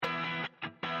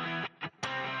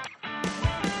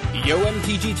Yo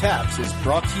MTG Taps is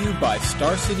brought to you by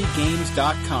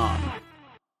StarCityGames.com.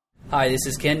 Hi, this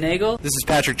is Ken Nagel. This is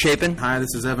Patrick Chapin. Hi,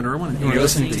 this is Evan Irwin. And you're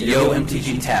listening to Yo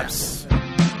MTG Taps.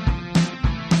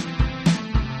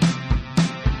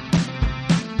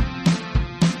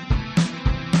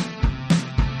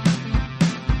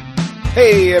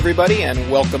 Hey everybody, and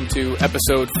welcome to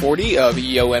episode 40 of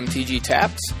Yo MTG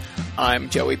Taps. I'm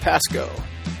Joey Pasco.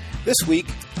 This week,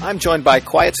 I'm joined by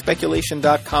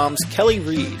QuietSpeculation.com's Kelly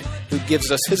Reed, who gives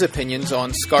us his opinions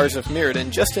on Scars of Mirrodin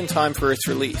just in time for its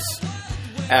release.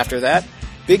 After that,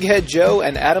 Big Head Joe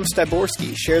and Adam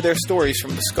Staborski share their stories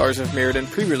from the Scars of Mirrodin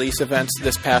pre-release events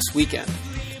this past weekend.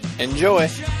 Enjoy!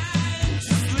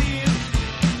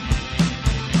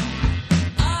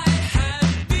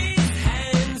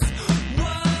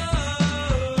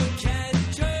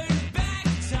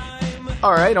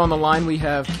 All right, on the line we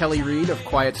have Kelly Reed of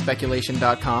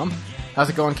QuietSpeculation.com. How's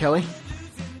it going, Kelly?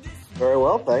 Very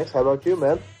well, thanks. How about you,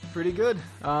 man? Pretty good.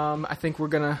 I think we're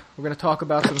gonna talk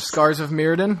about some Scars of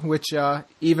Mirrodin, which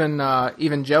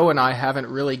even Joe and I haven't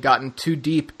really gotten too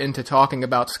deep into talking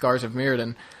about Scars of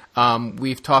Mirrodin.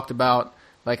 We've talked about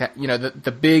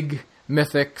the big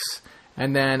mythics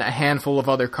and then a handful of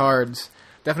other cards.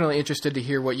 Definitely interested to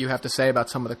hear what you have to say about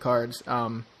some of the cards.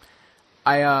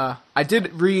 I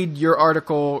did read your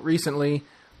article recently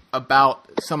about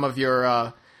some of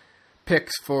your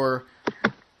picks for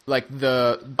like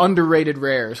the underrated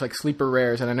rares, like sleeper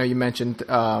rares, and I know you mentioned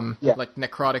like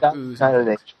Necrotic Ooze. So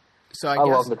I guess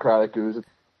love Necrotic Ooze. It's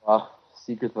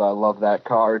secret that I love that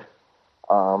card.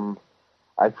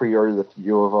 I pre-ordered a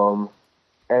few of them,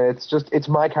 and it's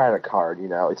my kind of card. You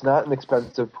know, it's not an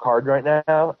expensive card right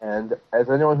now, and as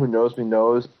anyone who knows me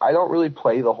knows, I don't really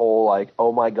play the whole like,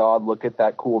 oh my god, look at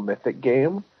that cool mythic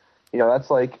game. You know, it's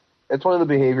one of the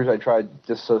behaviors I try to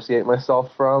dissociate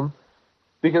myself from,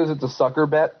 because it's a sucker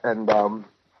bet, and I'll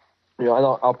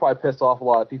probably piss off a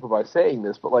lot of people by saying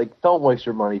this, but like, don't waste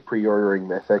your money pre-ordering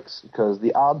mythics, because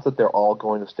the odds that they're all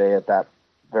going to stay at that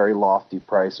very lofty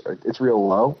price it's real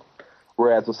low.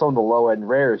 Whereas with some of the low-end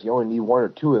rares, you only need one or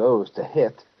two of those to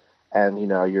hit, and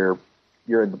you're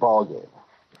in the ball game.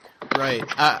 Right.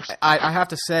 I have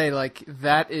to say, like,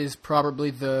 that is probably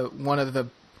one of the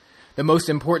most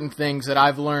important things that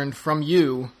I've learned from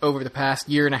you over the past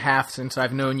year and a half since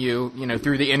I've known you,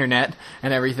 through the internet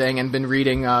and everything, and been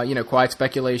reading, Quiet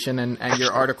Speculation and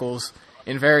your articles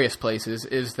in various places,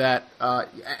 is that,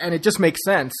 and it just makes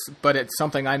sense, but it's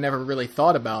something I never really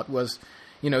thought about, was,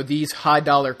 these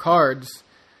high-dollar cards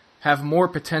have more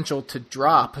potential to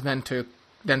drop than to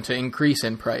increase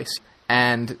in price.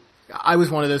 And I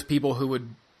was one of those people who would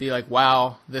be like,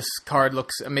 wow, this card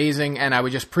looks amazing, and I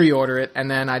would just pre-order it, and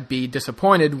then I'd be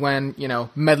disappointed when,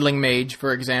 Meddling Mage,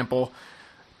 for example,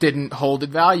 didn't hold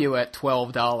its value at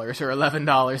 $12 or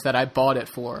 $11 that I bought it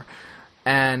for.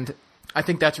 And I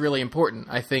think that's really important.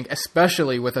 I think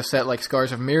especially with a set like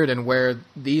Scars of Mirrodin, where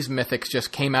these mythics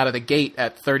just came out of the gate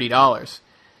at $30.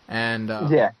 And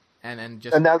yeah. And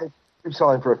now they're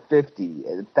selling for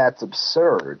 $50. That's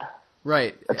absurd.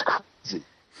 Right. That's crazy.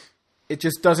 It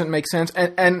just doesn't make sense.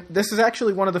 And this is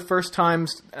actually one of the first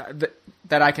times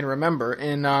that I can remember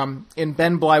in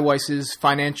Ben Bleiweiss's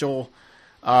financial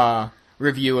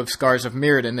review of Scars of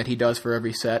Mirrodin that he does for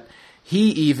every set. He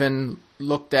even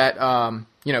looked at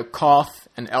Koth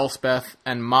and Elspeth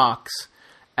and Mox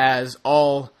as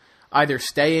all either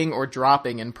staying or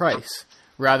dropping in price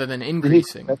rather than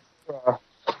increasing.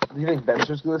 Do you think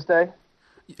Venser's going to stay?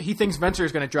 He thinks Venser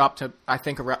is going to drop to, I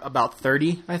think, about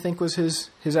 30, I think was his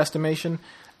estimation.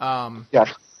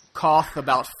 Yes. Koth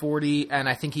about 40, and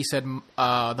I think he said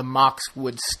the Mox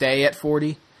would stay at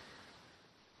 40.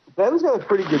 Ben's got a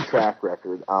pretty good track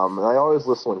record, and I always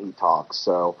listen when he talks,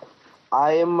 so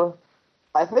I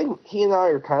think he and I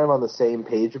are kind of on the same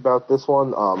page about this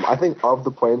one. I think of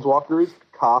the Planeswalkers,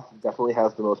 Koth definitely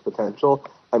has the most potential.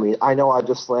 I mean, I know I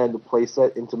just slammed a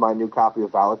playset into my new copy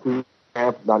of Valakut,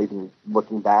 not even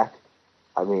looking back.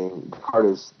 I mean, the card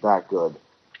is that good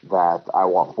that I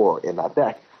want 4 in that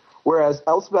deck. Whereas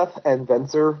Elspeth and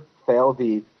Venser fail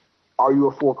the are you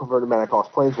a full converted mana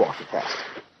cost Planeswalker test.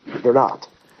 They're not.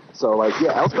 So,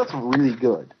 Elspeth's really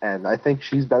good, and I think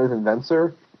she's better than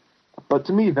Venser. But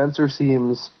to me, Venser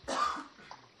seems...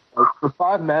 for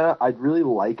 5 mana, I'd really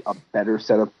like a better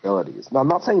set of abilities. Now, I'm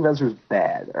not saying Venser's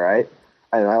bad, all right?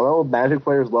 And I know Magic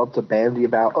players love to bandy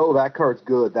about, oh, that card's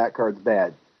good, that card's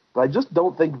bad. But I just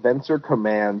don't think Venser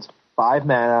commands 5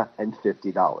 mana and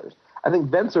 $50. I think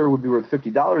Venser would be worth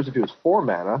 $50 if it was 4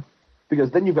 mana,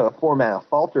 because then you've got a 4 mana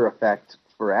falter effect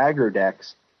for aggro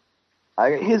decks.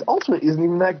 His ultimate isn't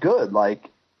even that good.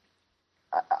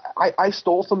 I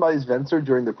stole somebody's Venser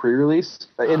during the pre-release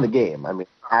in the game. I mean,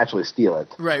 actually steal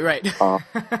it. Right.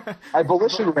 I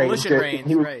volition ranged it. Range,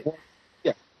 he was, right.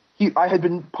 Yeah. I had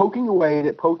been poking away at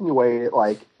it,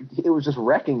 like, it was just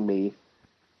wrecking me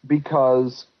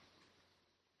because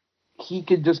he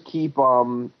could just keep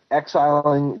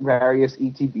exiling various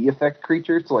ETB effect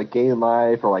creatures to, like, gain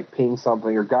life or, like, ping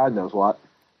something or God knows what.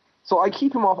 So I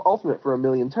keep him off ultimate for a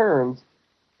million turns,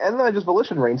 and then I just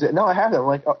volition range it, and now I have it. I'm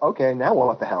like, okay, now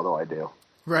what the hell do I do?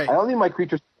 Right. I don't need my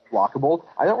creatures blockable.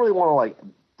 I don't really want to, like...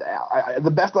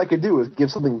 the best I could do is give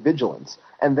something vigilance.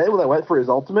 And then when I went for his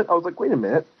ultimate, I was like, wait a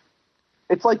minute.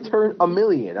 It's like turn a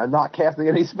million. I'm not casting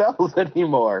any spells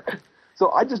anymore.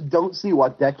 So I just don't see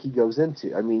what deck he goes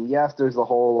into. I mean, yes, there's the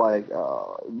whole, like,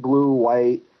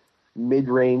 blue-white,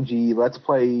 mid-rangey, let's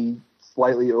play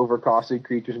slightly overcosted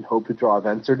creatures and hope to draw a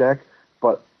Venser deck.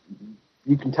 But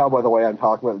you can tell by the way I'm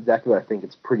talking about the deck that I think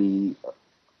it's pretty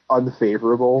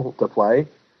unfavorable to play.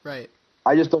 Right.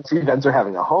 I just don't see Venser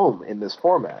having a home in this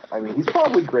format. I mean, he's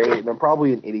probably great, and I'm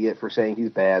probably an idiot for saying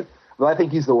he's bad, but I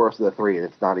think he's the worst of the three, and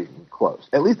it's not even close.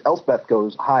 At least Elspeth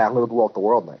goes, hi, I'm going to blow up the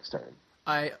world next turn.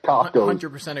 I Koth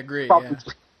 100% agree, You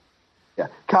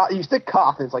stick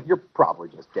Koth, and it's like, you're probably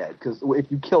just dead, because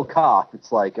if you kill Koth,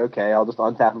 it's like, okay, I'll just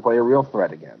untap and play a real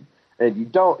threat again. And if you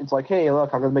don't, it's like, hey, look,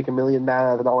 I'm going to make 1 million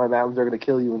mana, and all my mountains are going to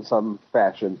kill you in some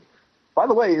fashion. By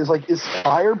the way, is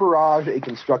Fire Barrage a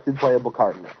constructed playable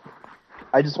card now?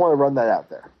 I just want to run that out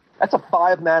there. That's a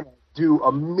 5-mana do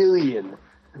 1 million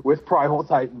with Primal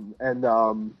Titan and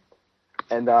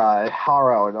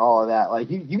Harrow and all of that. Like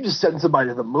you just send somebody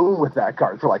to the moon with that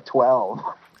card for like 12.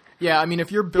 Yeah, I mean,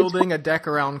 if you're building a deck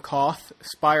around Koth,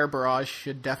 Spire Barrage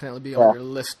should definitely be on your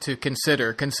list to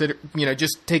consider. Consider,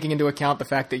 just taking into account the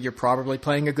fact that you're probably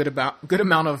playing a good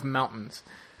amount of mountains.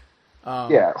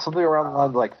 Something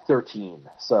around like 13.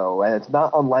 So, and it's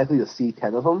not unlikely to see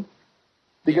 10 of them.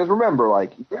 Because remember,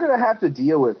 like, you're going to have to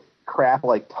deal with crap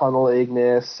like Tunnel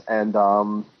Ignis and,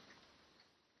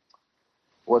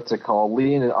 what's it called,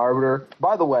 Legion and Arbiter.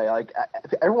 By the way, like,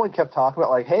 everyone kept talking about,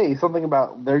 like, hey, something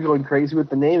about they're going crazy with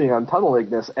the naming on Tunnel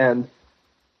Ignis, and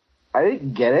I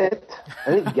didn't get it.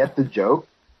 I didn't get the joke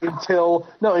until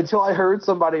I heard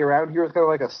somebody around here with kind of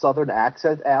like a southern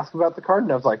accent ask about the card,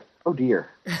 and I was like, oh, dear.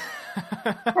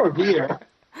 Oh, dear.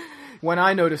 When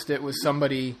I noticed it was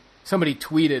somebody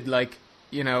tweeted, like,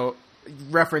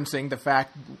 referencing the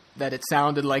fact that it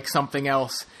sounded like something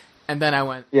else, and then I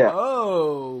went,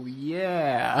 oh,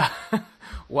 yeah,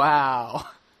 wow.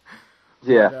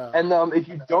 Yeah, But, and if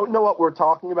you don't know what we're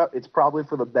talking about, it's probably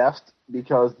for the best,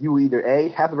 because you either A,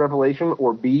 have the revelation,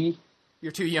 or B,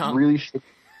 you're too young. Really should.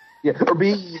 Yeah, or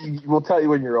B, we'll tell you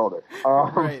when you're older.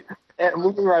 Right. And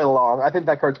moving right along, I think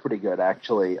that card's pretty good,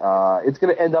 actually. It's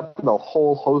going to end up in a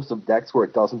whole host of decks where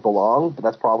it doesn't belong, but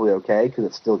that's probably okay, because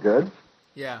it's still good.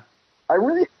 Yeah. I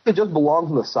really think it just belongs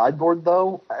in the sideboard,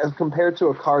 though, as compared to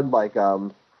a card like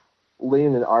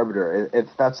Legion and Arbiter. If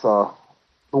that's the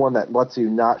one that lets you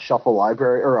not shuffle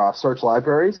library or search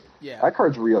libraries, that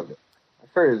card's real good.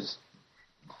 That card is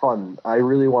fun. I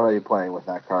really want to be playing with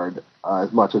that card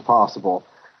as much as possible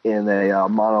in a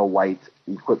mono-white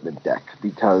equipment deck,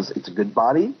 because it's a good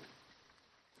body.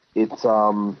 It's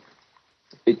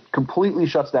it completely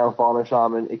shuts down Fauna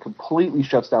Shaman. It completely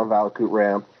shuts down Valakut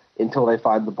Ramp until they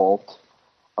find the Bolt.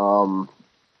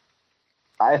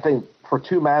 I think for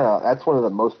 2 mana, that's one of the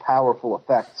most powerful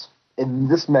effects in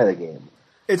this metagame.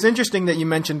 It's interesting that you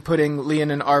mentioned putting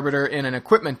Leon and Arbiter in an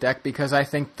equipment deck, because I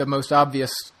think the most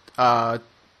obvious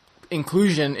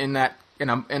inclusion in that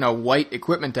in a white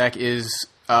equipment deck is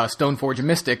Stoneforge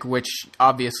Mystic, which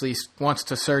obviously wants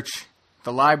to search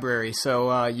the library.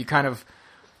 So you kind of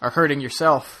are hurting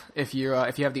yourself if you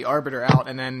have the Arbiter out,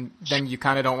 and then you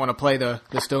kind of don't want to play the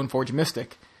Stoneforge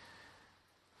Mystic.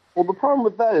 Well, the problem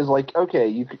with that is, like,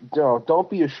 okay, don't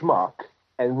be a schmuck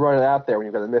and run it out there when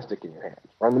you've got a Mystic in your hand.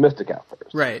 Run the Mystic out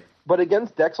first. Right. But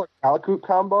against decks like Valakut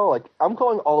combo, like, I'm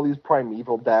calling all these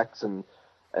Primeval decks and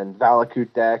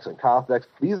Valakut decks and Koth decks,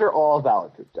 these are all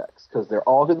Valakut decks, because they're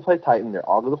all going to play Titan, they're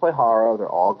all going to play Harrow, they're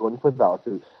all going to play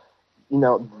Valakut.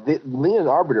 Leon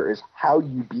Arbiter is how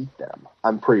you beat them,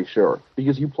 I'm pretty sure,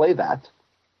 because you play that,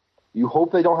 you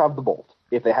hope they don't have the Bolt.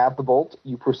 If they have the Bolt,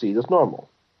 you proceed as normal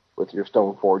with your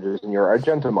Stone Forges and your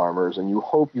Argentum Armors, and you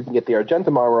hope you can get the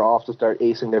Argentum Armor off to start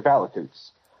acing their Valakuts.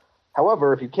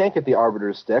 However, if you can't get the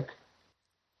Arbiter's stick,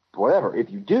 whatever,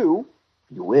 if you do,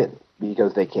 you win,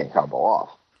 because they can't combo off.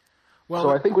 Well, so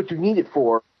I think what you need it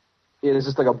for is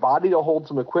just like a body to hold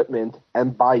some equipment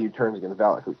and buy you turns against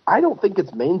Valakut. I don't think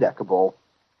it's main deckable.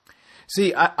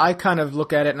 See, I kind of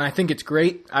look at it, and I think it's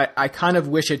great. I kind of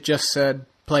wish it just said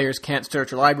players can't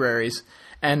search libraries,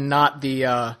 and not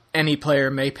the any player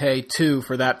may pay 2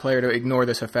 for that player to ignore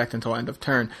this effect until end of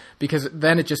turn, because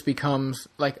then it just becomes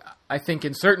like, I think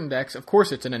in certain decks, of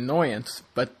course it's an annoyance,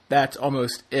 but that's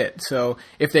almost it. So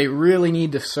if they really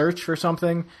need to search for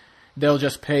something, they'll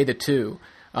just pay the 2.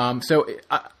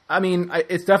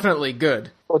 It's definitely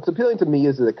good. What's appealing to me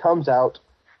is that it comes out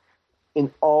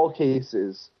in all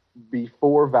cases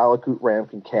before Valakut Ram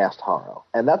can cast Haro,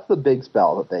 and that's the big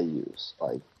spell that they use.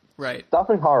 Like, right.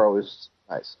 Stuffing Haro is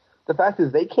nice. The fact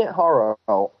is they can't Haro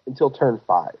until turn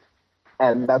 5,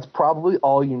 and that's probably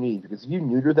all you need, because if you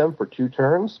neuter them for 2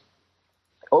 turns,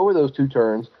 over those 2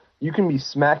 turns, you can be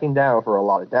smacking down for a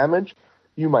lot of damage.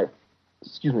 You might,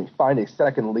 find a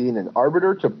second lead in an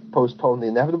Arbiter to postpone the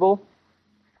inevitable,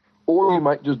 or you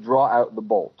might just draw out the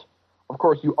Bolt. Of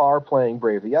course, you are playing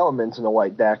Brave the Elements in a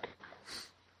white deck,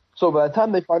 so by the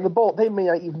time they find the Bolt, they may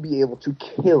not even be able to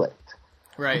kill it.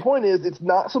 Right. The point is, it's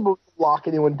not supposed to lock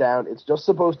anyone down. It's just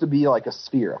supposed to be like a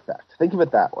sphere effect. Think of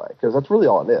it that way, because that's really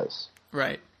all it is.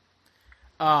 Right.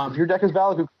 If your deck is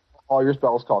Valakut, all your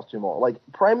spells cost 2 more. Like,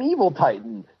 Primeval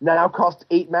Titan now costs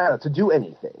 8 mana to do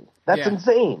anything. That's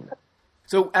insane.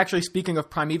 So, actually, speaking of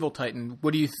Primeval Titan,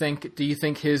 what do you think? Do you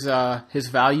think his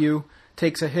value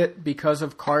takes a hit because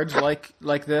of cards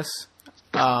like this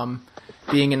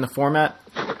being in the format?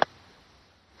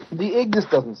 The Ignis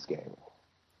doesn't scare me.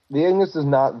 The Ignis is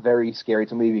not very scary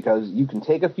to me because you can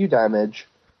take a few damage,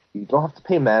 you don't have to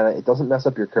pay mana, it doesn't mess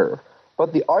up your curve.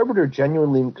 But the Arbiter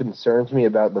genuinely concerns me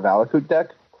about the Valakut deck.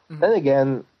 Mm-hmm. Then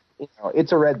again,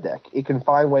 it's a red deck. It can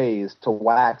find ways to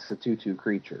wax a 2/2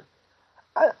 creature.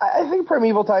 I think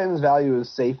Primeval Titan's value is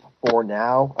safe for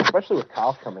now, especially with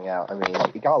Koth coming out. I mean,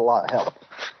 it got a lot of help,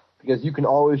 because you can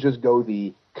always just go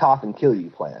the Koth and kill you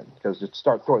plan, because just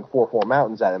start throwing 4/4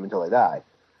 mountains at them until they die.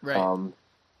 Right.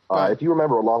 If you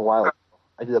remember a long while ago,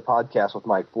 I did a podcast with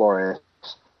Mike Flores,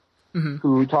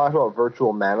 who talked about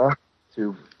virtual mana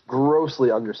to grossly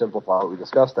undersimplify what we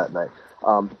discussed that night.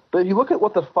 But if you look at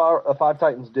what the 5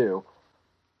 Titans do,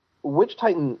 which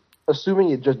Titan, assuming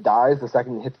it just dies the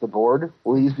second it hits the board,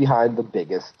 leaves behind the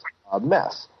biggest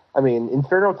mess? I mean,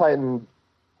 Inferno Titan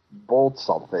bolts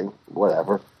something,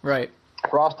 whatever. Right.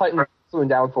 Frost Titan something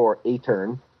down for a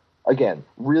turn. Again,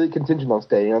 really contingent on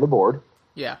staying on the board.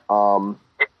 Yeah.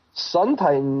 Sun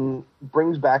Titan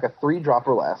brings back a 3-drop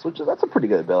or less, that's a pretty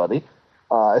good ability.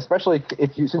 Especially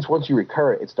since once you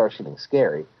recur it starts getting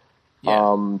scary.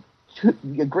 Yeah.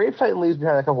 Grave Titan leaves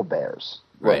behind a couple bears.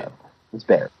 Right. Whatever. It's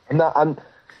bears.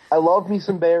 I love me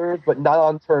some bears, but not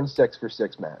on turn 6 for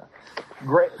 6 mana.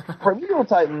 Primeval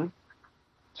Titan,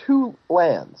 2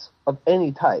 lands of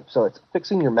any type, so it's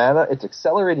fixing your mana, it's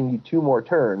accelerating you 2 more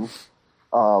turns.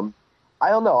 I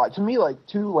don't know. To me, like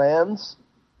 2 lands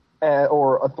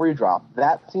or a 3-drop,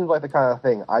 that seems like the kind of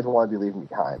thing I'd want to be leaving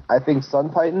behind. I think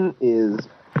Sun Titan is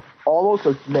almost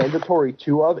a mandatory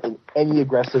 2 of in any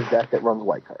aggressive deck that runs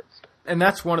white cards. And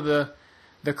that's one of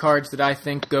the cards that I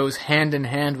think goes hand in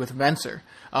hand with Venser.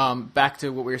 Back to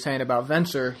what we were saying about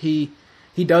Venser, he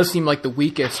does seem like the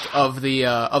weakest of the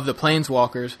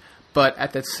Planeswalkers, but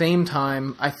at the same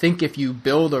time, I think if you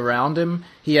build around him,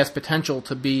 he has potential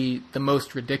to be the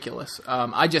most ridiculous.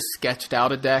 I just sketched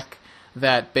out a deck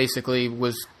that basically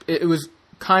was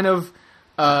kind of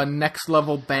a next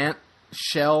level Bant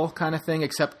shell kind of thing,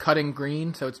 except cutting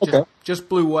green, so it's just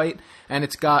blue-white, and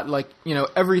it's got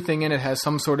everything in it has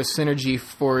some sort of synergy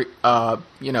for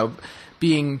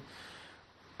being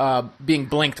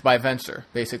blinked by Venser,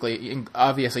 basically.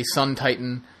 Obviously, Sun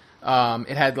Titan.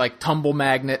 It had Tumble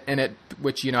Magnet in it,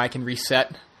 which I can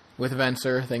reset with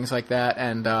Venser, things like that.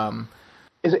 And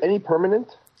is it any permanent?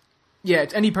 Yeah,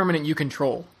 it's any permanent you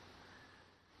control.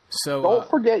 So don't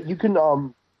forget you can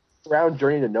round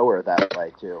Journey to Nowhere that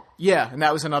way too. Yeah, and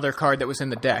that was another card that was in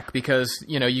the deck because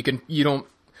you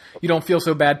don't feel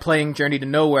so bad playing Journey to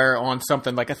Nowhere on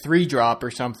something like a 3-drop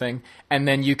or something, and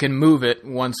then you can move it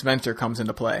once Venser comes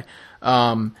into play.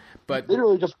 But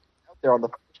literally just out there on the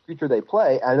first creature they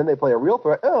play, and then they play a real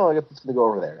threat. Oh, I guess it's going to go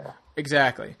over there now.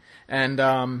 Exactly, and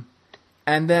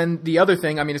then the other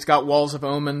thing, it's got Walls of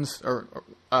Omens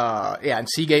and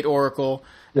Seagate Oracle.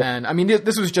 Yeah. And,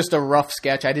 this was just a rough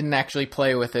sketch. I didn't actually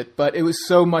play with it, but it was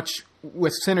so much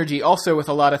with synergy, also with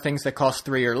a lot of things that cost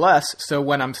 3 or less. So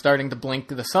when I'm starting to blink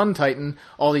the Sun Titan,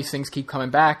 all these things keep coming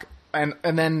back. And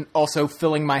then also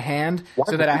filling my hand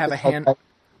so that I have a hand...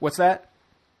 What's that?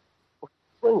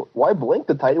 Why blink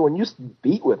the Titan when you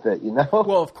beat with it,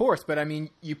 Well, of course, but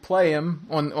you play him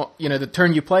on the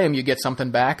turn you play him, you get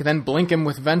something back, then blink him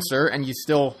with Venser, and you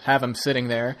still have him sitting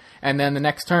there. And then the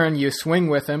next turn you swing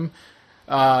with him,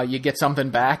 You get something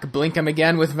back. Blink them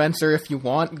again with Venser if you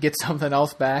want. Get something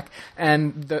else back.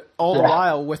 And all the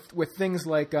while, with things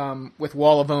like with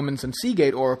Wall of Omens and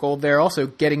Seagate Oracle, they're also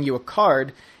getting you a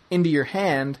card into your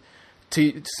hand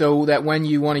so that when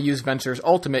you want to use Venser's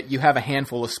Ultimate, you have a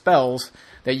handful of spells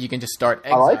that you can just start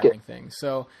exiling things.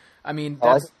 So, I mean,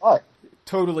 that's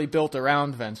totally built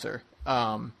around Venser.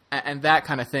 And that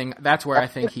kind of thing, that's where I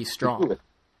think he's strong.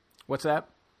 What's that?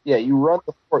 Yeah, you run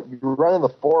in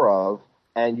the 4 of,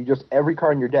 and you just every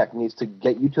card in your deck needs to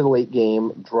get you to the late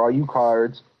game, draw you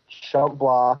cards, shove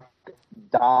block,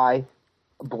 die,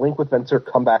 blink with Venser,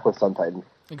 come back with Sun Titan.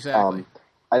 Exactly.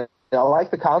 I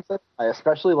like the concept. I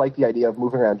especially like the idea of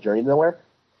moving around Journey to Nowhere.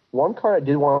 One card I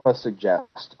did want to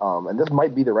suggest, and this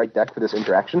might be the right deck for this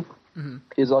interaction,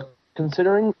 is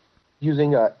considering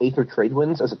using Aether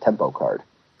Tradewinds as a tempo card.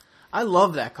 I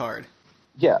love that card.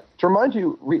 Yeah, to remind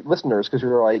you, listeners, because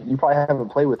you probably haven't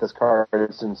played with this card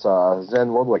since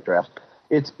Zen Worldwide Draft.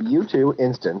 It's U2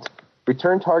 instant,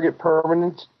 return target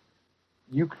permanent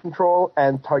you control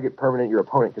and target permanent your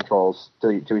opponent controls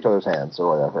to each other's hands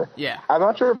or whatever. Yeah. I'm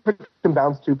not sure if it can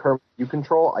bounce to permanent you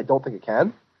control. I don't think it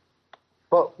can.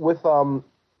 But with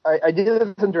I did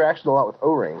this interaction a lot with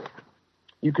O-Ring.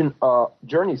 You can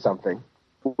journey something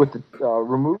with the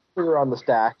remove trigger on the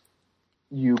stack.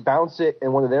 You bounce it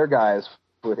in one of their guys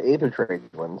with Aether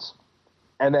Tradewinds,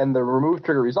 and then the remove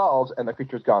trigger resolves, and the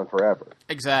creature's gone forever.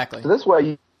 Exactly. So this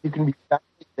way, you can be bouncing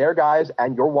their guys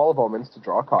and your Wall of Omens to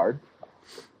draw a card.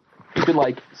 You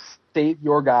can, save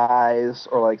your guys,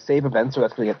 or, save events, so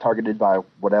that's going to get targeted by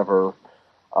whatever.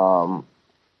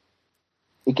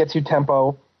 It gets you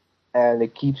tempo, and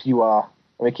it keeps you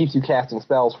casting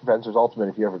spells for Venser's Ultimate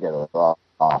if you ever get it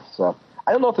off. So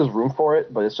I don't know if there's room for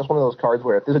it, but it's just one of those cards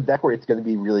where if there's a deck where it's going to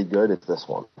be really good, it's this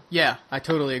one. Yeah, I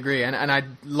totally agree, and I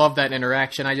love that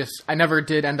interaction. I never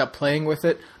did end up playing with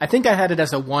it. I think I had it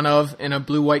as a one-of in a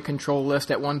blue-white control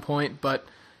list at one point, but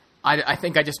I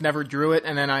think I just never drew it,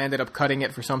 and then I ended up cutting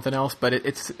it for something else. But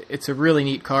it's a really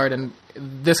neat card, and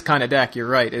this kind of deck, you're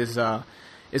right, is a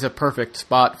perfect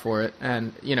spot for it,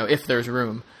 and if there's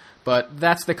room. But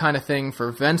that's the kind of thing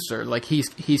for Venser.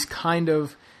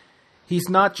 He's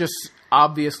not just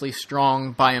obviously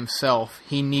strong by himself.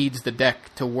 He needs the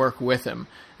deck to work with him,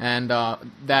 and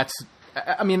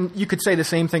you could say the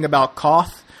same thing about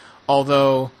Koth,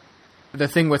 although the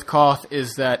thing with Koth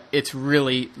is that it's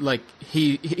really,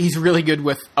 he's really good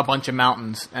with a bunch of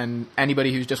mountains, and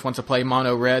anybody who just wants to play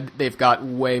mono red, they've got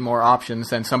way more options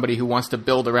than somebody who wants to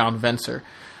build around Venser.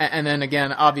 And then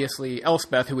again, obviously,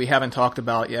 Elspeth, who we haven't talked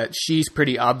about yet, she's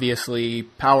pretty obviously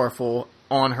powerful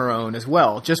on her own as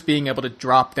well. Just being able to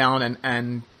drop down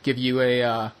and give you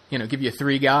give you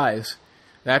 3 guys,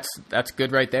 that's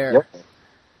good right there. Yep.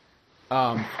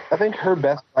 I think her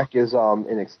best deck is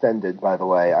in Extended, by the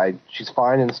way. She's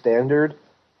fine in Standard,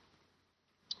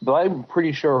 but I'm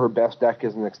pretty sure her best deck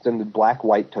is in Extended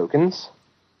Black-White Tokens.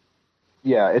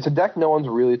 Yeah, it's a deck no one's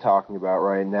really talking about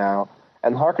right now.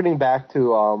 And harkening back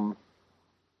to, around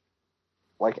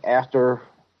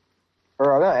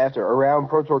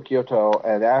Pro Tour Kyoto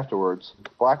and afterwards,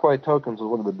 Black-White Tokens was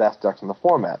one of the best decks in the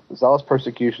format. Zealous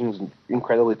Persecution is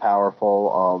incredibly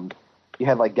powerful. You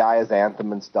had, Gaia's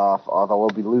Anthem and stuff, although we'll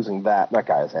be losing that. Not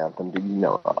Gaia's Anthem, do you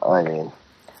know what I mean?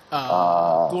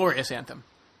 Glorious Anthem.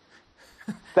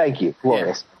 Thank you,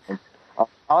 Glorious. Yeah.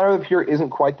 Honor of the Pure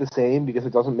isn't quite the same because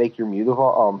it doesn't make your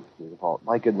Mutavault,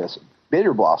 my goodness,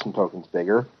 Bitter Blossom tokens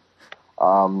bigger.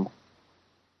 But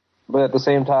at the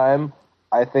same time,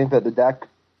 I think that the deck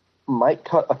might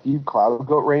cut a few Cloud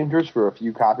Goat Rangers for a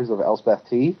few copies of Elspeth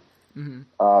T.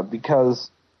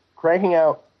 Because cranking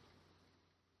out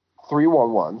 3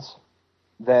 1/1s,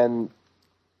 then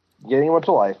getting a bunch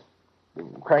of life,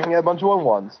 cranking out a bunch of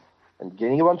 1/1s, and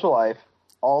getting a bunch of life,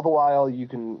 all the while you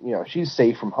can, she's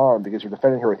safe from harm because you're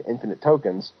defending her with infinite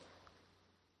tokens.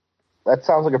 That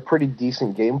sounds like a pretty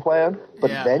decent game plan,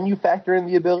 but then you factor in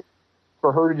the ability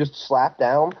for her to just slap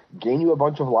down, gain you a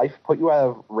bunch of life, put you out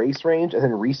of race range, and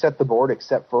then reset the board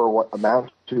except for what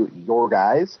amounts to your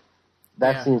guys.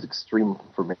 That seems extreme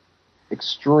for me.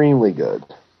 Extremely good.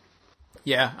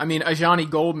 Yeah, I mean, Ajani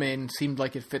Goldmane seemed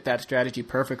like it fit that strategy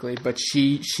perfectly, but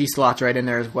she slots right in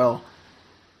there as well.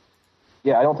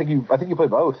 Yeah, I think you play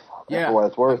both. Yeah, for what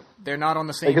it's worth. They're not on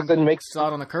the same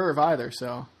slot on the curve either.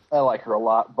 So I like her a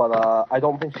lot, but I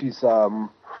don't think she's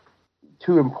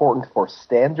too important for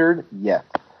Standard yet.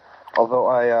 Although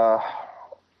I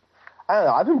don't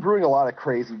know. I've been brewing a lot of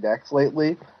crazy decks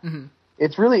lately.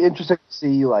 It's really interesting to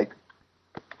see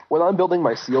when I'm building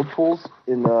my sealed pools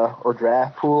or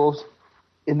draft pools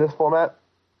in this format.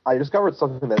 I discovered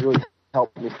something that really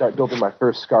helped me start building my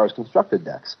first Scars Constructed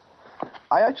decks.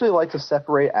 I actually like to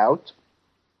separate out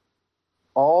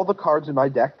all the cards in my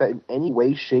deck that in any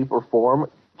way, shape, or form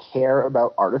care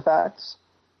about artifacts,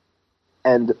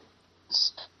 and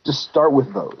just start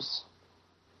with those.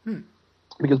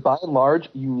 Because by and large,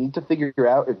 you need to figure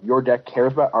out if your deck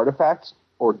cares about artifacts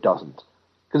or doesn't.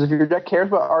 Because if your deck cares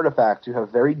about artifacts, you have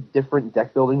very different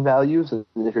deck building values than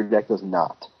if your deck does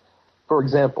not. For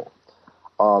example,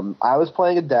 I was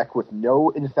playing a deck with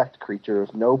no infect creatures,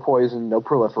 no poison, no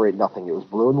proliferate, nothing. It was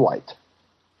blue and white.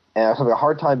 And I was having a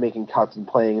hard time making cuts and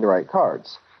playing the right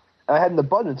cards. And I had an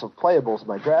abundance of playables in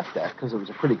my draft deck because it was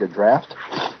a pretty good draft.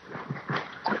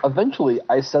 Eventually,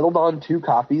 I settled on 2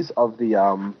 copies of the,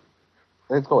 I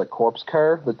think it's called a Corpse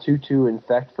Cur, the 2/2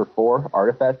 infect for 4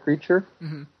 artifact creature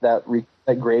that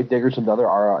Gravediggers another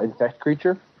infect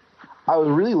creature. I was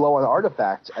really low on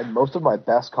artifacts, and most of my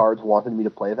best cards wanted me to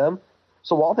play them.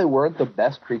 So while they weren't the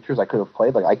best creatures I could have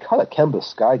played, like I cut a Kemba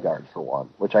Skyguard for one,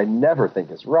 which I never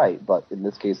think is right, but in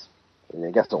this case,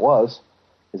 I guess it was,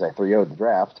 because I 3-0'd the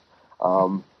draft.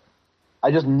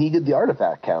 I just needed the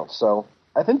artifact count. So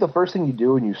I think the first thing you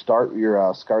do when you start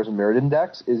your Scars of Mirrodin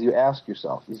decks is you ask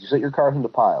yourself, you set your cards into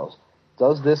piles,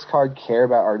 does this card care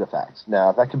about artifacts?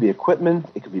 Now, that could be equipment,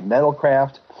 it could be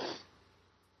metalcraft,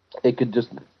 it could just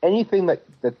anything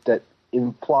that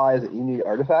implies that you need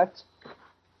artifacts.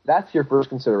 That's your first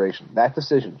consideration, that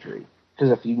decision tree.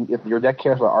 Because if your deck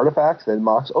cares about artifacts, then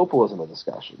Mox Opal is in the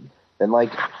discussion. Then,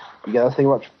 like, you got to think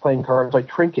about playing cards like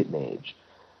Trinket Mage.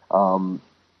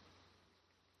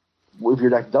 If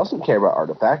your deck doesn't care about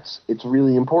artifacts, it's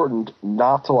really important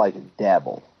not to, like,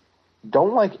 dabble.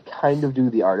 Don't, like, kind of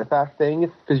do the artifact thing,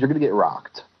 because you're going to get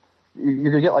rocked.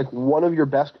 You're going to get, like, one of your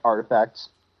best artifacts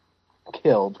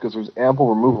killed, because there's ample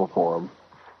removal for them,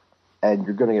 and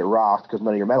you're going to get rocked because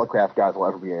none of your Metalcraft guys will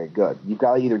ever be any good. You've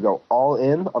got to either go all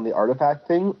in on the artifact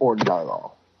thing or not at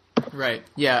all. Right.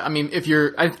 Yeah. I mean,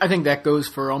 I think that goes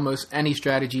for almost any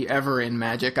strategy ever in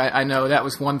Magic. I know that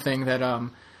was one thing that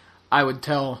I would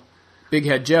tell Big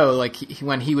Head Joe. Like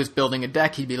when he was building a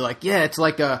deck, he'd be like, "Yeah, it's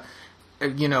like a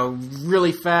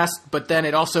really fast, but then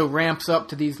it also ramps up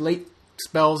to these late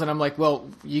spells." And I'm like, "Well,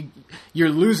 you're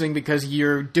losing because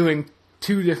you're doing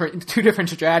two different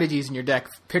strategies in your deck.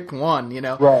 Pick one,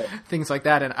 right. Things like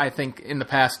that." And I think in the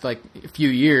past few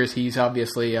years, he's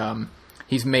obviously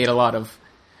he's made a lot of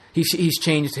he's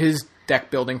changed his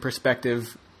deck building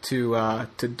perspective to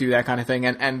do that kind of thing,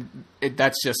 and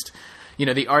that's just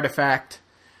the artifact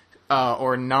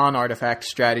or non-artifact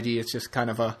strategy. It's just kind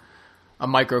of a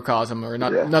microcosm or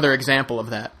another example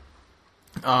of that.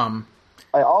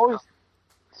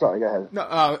 Sorry, go ahead. No,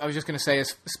 I was just going to say,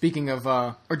 speaking of,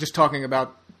 or just talking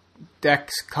about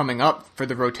decks coming up for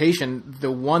the rotation,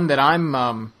 the one that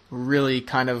I'm really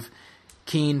kind of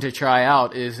keen to try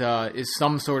out is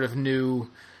some sort of new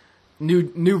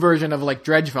version of like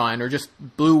Dredgevine or just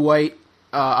blue-green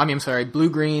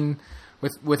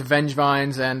with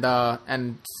Vengevines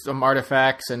and some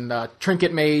artifacts and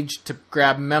Trinket Mage to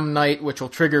grab Memnite, which will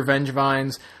trigger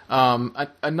Vengevines.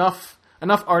 Enough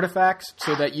artifacts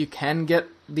so that you can get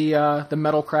the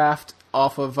Metalcraft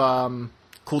off of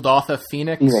Kuldotha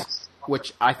Phoenix,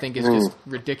 which I think is just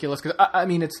ridiculous. Because I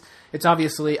mean, it's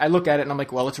obviously, I look at it and I'm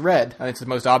like, well, it's red. It's the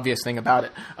most obvious thing about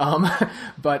it.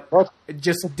 But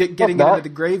just getting it into the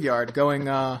graveyard, going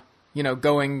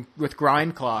with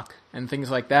Grind Clock and things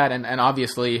like that, and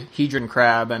obviously Hedron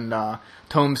Crab and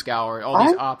Tome Scour, all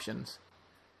these options.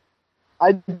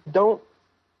 I'm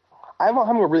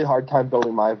having a really hard time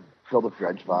building my build of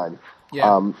Dredgevine.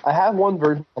 Yeah. I have one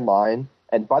version online,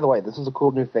 and by the way, this is a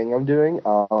cool new thing I'm doing.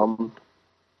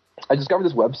 I discovered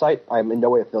this website. I'm in no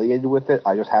way affiliated with it.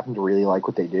 I just happen to really like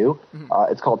what they do.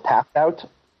 Mm-hmm. It's called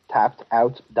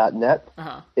tappedout.net.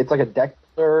 Uh-huh. It's like a deck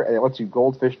builder, and it lets you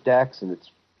goldfish decks, and it's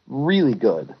really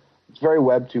good. It's very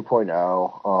Web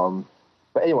 2.0.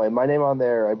 But anyway, my name on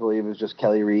there, I believe, is just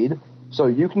Kelly Reed. So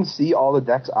you can see all the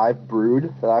decks I've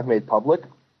brewed that I've made public.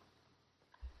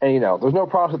 And, there's no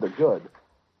promise that they're good.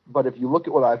 But if you look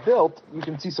at what I've built, you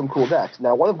can see some cool decks.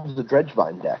 Now, one of them is the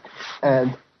Dredgevine deck.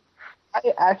 And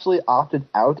I actually opted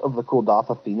out of the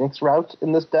Kuldotha Phoenix route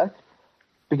in this deck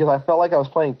because I felt like I was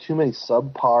playing too many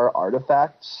subpar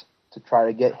artifacts to try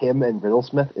to get him and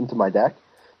Riddlesmith into my deck.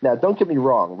 Now, don't get me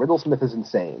wrong, Riddlesmith is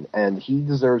insane, and he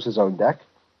deserves his own deck.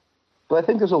 But I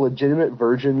think there's a legitimate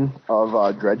version of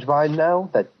Dredgevine now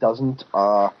that doesn't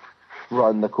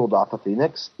run the Kuldotha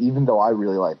Phoenix, even though I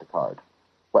really like the card.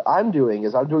 What I'm doing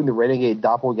is I'm doing the Renegade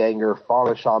Doppelganger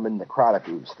Fauna Shaman Necrotic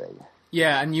Ooze thing.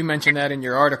 Yeah, and you mentioned that in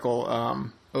your article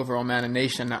over on Mana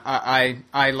Nation. I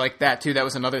like that too. That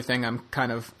was another thing I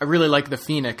really like the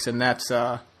Phoenix, and that's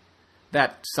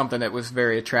something that was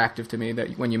very attractive to me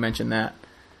that when you mentioned that.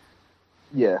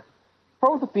 Yeah.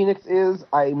 Problem with the Phoenix is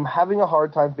I'm having a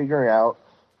hard time figuring out,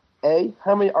 A,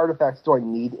 how many artifacts do I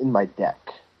need in my deck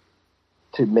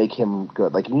to make him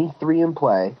good? Like, you need 3 in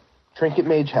play. Trinket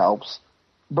Mage helps.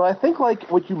 But I think, like,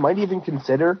 what you might even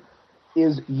consider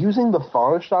is using the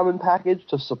Fauna Shaman package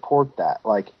to support that.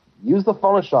 Like, use the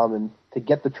Fauna Shaman to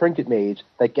get the Trinket Mage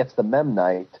that gets the Mem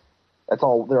Knight.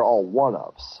 They're all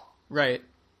one-ups. Right.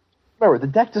 Remember,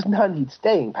 the deck does not need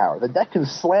staying power. The deck can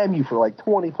slam you for like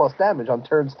 20 plus damage on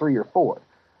turns 3 or 4.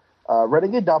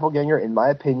 Renegade Doppelganger, in my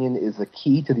opinion, is the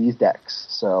key to these decks.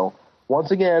 So,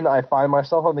 once again, I find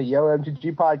myself on the Yo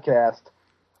MTG podcast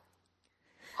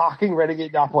hawking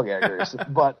Renegade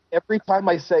Doppelgangers. But every time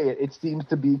I say it, it seems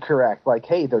to be correct. Like,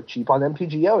 hey, they're cheap on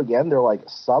MTGO again. They're like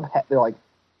they're like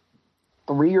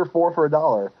 3 or 4 for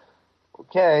 $1.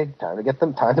 Okay,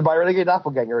 time to buy Renegade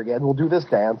Doppelganger again. We'll do this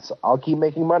dance. I'll keep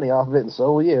making money off of it, and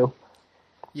so will you.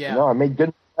 Yeah. I made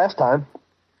good last time.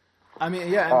 I mean,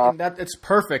 yeah, that it's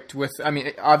perfect with. I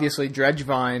mean, obviously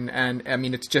Dredgevine, and I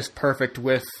mean it's just perfect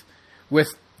with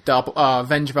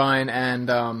Vengevine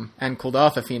and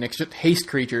Kuldotha Phoenix. Just haste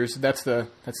creatures. That's the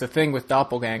thing with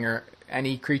Doppelganger.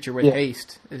 Any creature with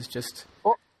haste is just.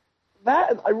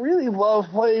 That, I really love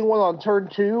playing one on turn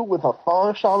 2 with a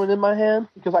Fauna Shaman in my hand,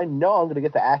 because I know I'm going to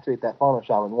get to activate that Fauna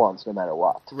Shaman once, no matter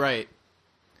what. Right.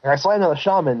 And I slam on the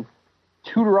Shaman,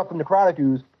 tutor up the Necrotic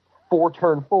Ooze, for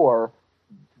turn 4,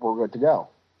 we're good to go.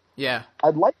 Yeah.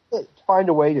 I'd like to find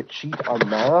a way to cheat on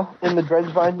mana in the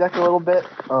Dredgevine deck a little bit,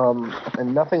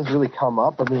 and nothing's really come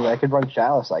up. I mean, I could run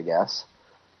Chalice, I guess,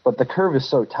 but the curve is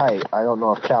so tight, I don't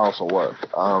know if Chalice will work.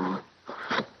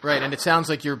 Right, and it sounds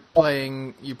like you're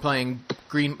playing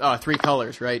green, 3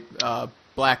 colors, right?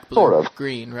 Black, blue, sort of.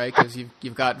 green, right? Because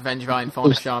you've got Vengevine,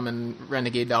 Fauna Shaman,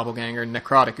 Renegade Doppelganger, and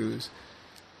Necrotic Ooze.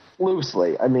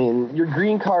 Loosely. I mean, your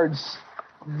green cards,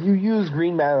 you use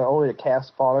green mana only to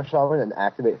cast Fauna Shaman and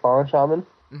activate Fauna Shaman.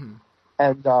 Mm-hmm.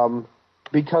 And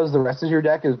because the rest of your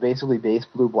deck is basically base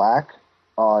blue-black,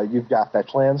 you've got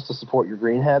fetch lands to support your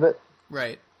green habit.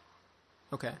 Right.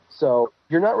 Okay. So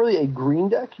you're not really a green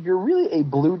deck. You're really a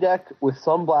blue deck with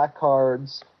some black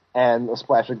cards and a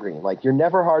splash of green. Like, you're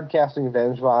never hard casting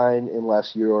Vengevine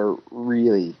unless you're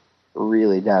really,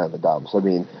 really down in the dumps. I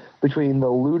mean, between the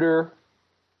Looter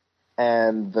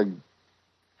and the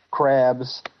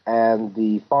Crabs and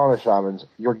the Fauna Shamans,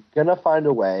 you're going to find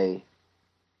a way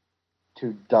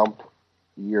to dump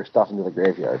your stuff into the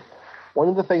graveyard. One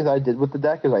of the things I did with the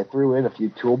deck is I threw in a few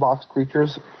toolbox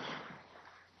creatures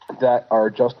that are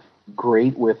just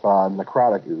great with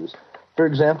Necrotic Ooze. For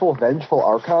example, Vengeful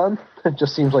Archon. It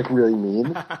just seems like really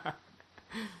mean.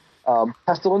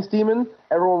 Pestilence Demon.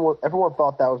 Everyone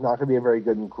thought that was not going to be a very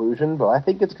good inclusion, but I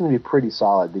think it's going to be pretty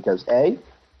solid because you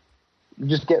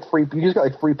just get free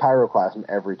Pyroclasm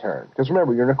every turn. Because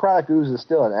remember, your Necrotic Ooze is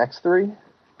still an X3.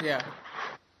 Yeah.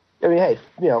 I mean, hey,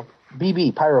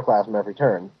 BB Pyroclasm every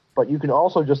turn, but you can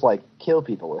also just kill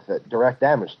people with it, direct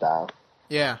damage style.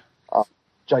 Yeah.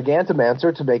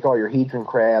 Gigantomancer to make all your Hedron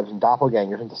Crabs and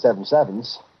Doppelgangers into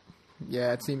 7/7s.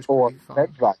 Yeah, it seems pretty fun.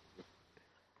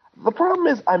 The problem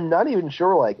is I'm not even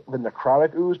sure the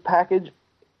Necrotic Ooze package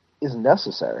is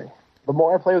necessary. The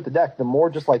more I play with the deck, the more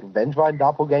just Vengevine,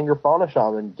 Doppelganger, Fauna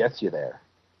Shaman gets you there.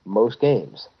 Most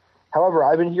games. However,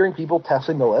 I've been hearing people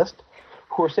testing the list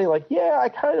who are saying yeah, I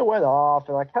kind of went off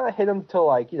and I kind of hit him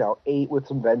till 8 with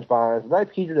some Vengevines and I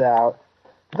petered out.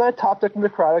 Then I top decked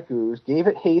Necrotic Ooze, gave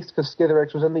it haste because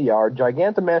Skithiryx was in the yard,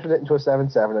 Gigantomancered it into a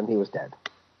 7/7, and he was dead.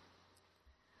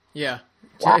 Yeah.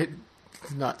 Wow.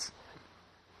 It's nuts.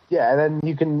 Yeah, and then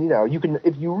you can,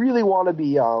 if you really want to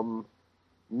be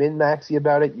min-maxy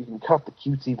about it, you can cut the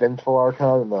cutesy Vengeful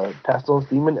Archon and the Pestilence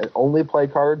Demon and only play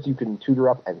cards you can tutor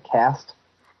up and cast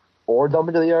or dump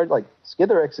into the yard.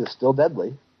 Skithiryx is still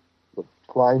deadly, the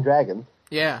Flying Dragon.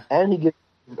 Yeah. And he gives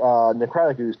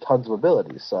Necrotic Ooze tons of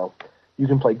abilities, so you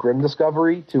can play Grim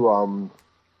Discovery to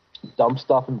dump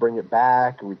stuff and bring it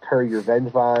back, recur your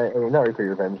Vengevine, or not recur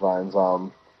your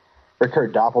Vengevines, recur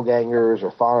Doppelgangers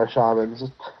or Fauna Shamans.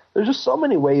 There's just so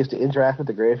many ways to interact with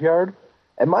the graveyard,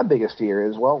 and my biggest fear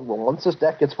is, once this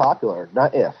deck gets popular,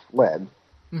 not if, when,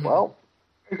 you've got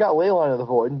Leyline of the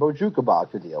Void and Bojuka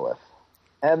Bog to deal with.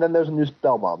 And then there's a new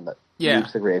Spellbomb that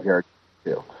leaves the graveyard,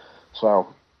 too. So,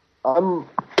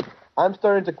 I'm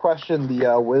starting to question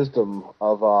the wisdom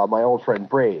of my old friend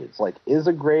Braids. Is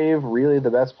a grave really the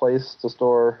best place to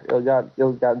store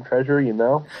ill-gotten treasure,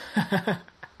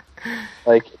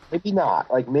 maybe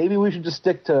not. Maybe we should just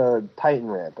stick to Titan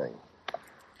ramping.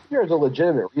 Here's a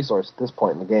legitimate resource at this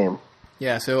point in the game.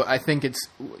 Yeah, so I think it's,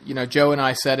 Joe and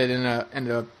I said it in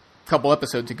a couple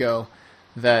episodes ago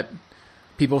that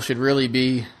people should really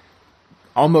be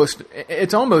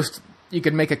it's almost you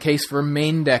could make a case for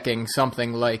main decking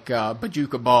something like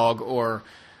Bajuka Bog or,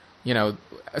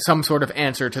 some sort of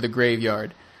answer to the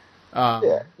graveyard.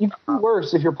 Yeah, you could do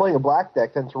worse if you're playing a black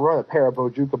deck than to run a pair of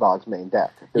Bojuka Bog's main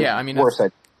deck.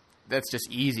 That's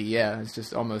just easy, yeah. It's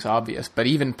just almost obvious. But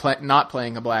even not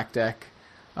playing a black deck,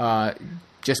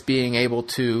 just being able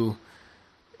to...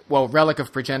 Well, Relic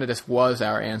of Progenitus was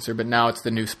our answer, but now it's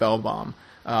the new Spell Bomb,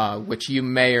 which you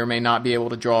may or may not be able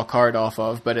to draw a card off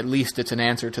of, but at least it's an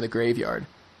answer to the graveyard.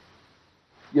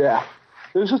 Yeah.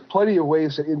 There's just plenty of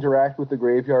ways to interact with the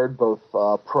graveyard, both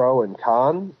pro and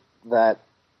con, that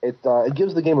it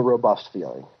gives the game a robust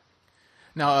feeling.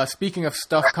 Now, speaking of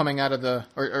stuff coming out of the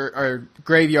or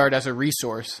graveyard as a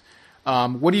resource,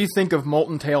 what do you think of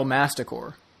Molten Tail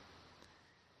Masticore?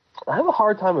 I have a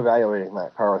hard time evaluating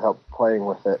that card without playing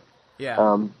with it. Yeah.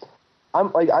 I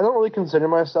don't really consider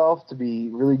myself to be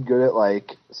really good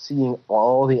at seeing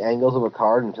all the angles of a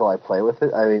card until I play with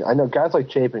it. I mean, I know guys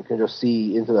like Chapin can just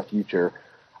see into the future.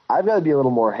 I've got to be a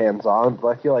little more hands-on, but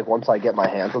I feel like once I get my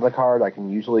hands on the card, I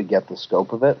can usually get the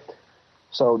scope of it.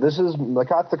 So that's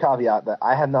the caveat that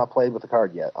I have not played with the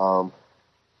card yet.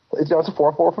 It's a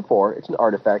 4/4 for 4. It's an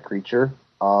artifact creature.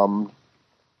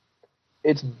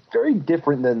 It's very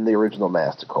different than the original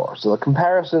Masticore. So the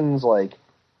comparisons, I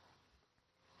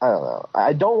don't know.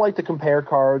 I don't like to compare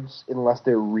cards unless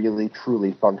they're really,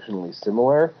 truly functionally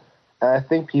similar. And I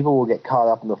think people will get caught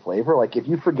up in the flavor. If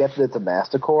you forget that it's a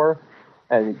Masticore,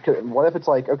 and what if it's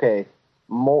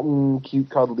Molten Cute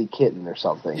Cuddly Kitten or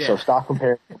something? Yeah. So stop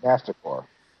comparing to Masticore.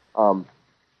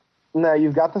 Now,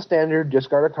 you've got the standard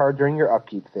discard a card during your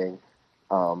upkeep thing.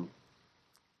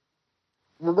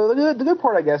 The good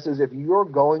part, I guess, is if you're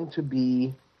going to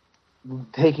be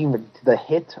taking the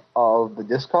hit of the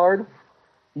discard,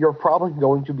 you're probably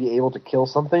going to be able to kill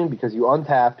something because you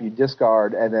untap, you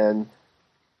discard, and then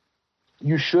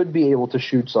you should be able to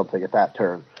shoot something at that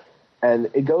turn.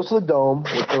 And it goes to the dome,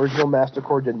 which the original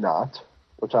Masticore did not,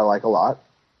 which I like a lot.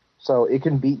 So it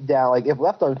can beat down, if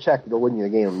left unchecked, it'll win you the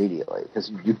game immediately.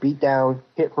 Because you beat down,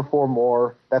 hit for 4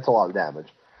 more, that's a lot of damage.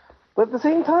 But at the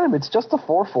same time, it's just a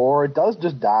 4/4. It does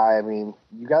just die. I mean,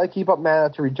 you got to keep up mana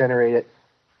to regenerate it.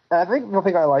 And I think the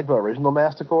thing I liked about original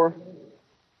Masticore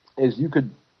is you could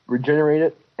regenerate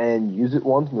it and use it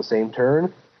once in the same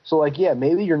turn. So,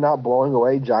 maybe you're not blowing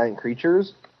away giant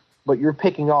creatures, but you're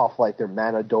picking off, their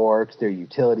mana dorks, their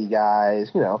utility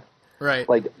guys, Right.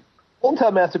 Molten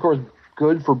Tail Masticore is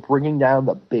good for bringing down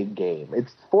the big game.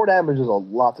 It's 4 damage is a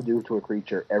lot to do to a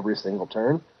creature every single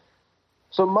turn.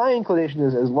 So my inclination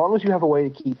is, as long as you have a way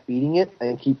to keep feeding it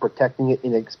and keep protecting it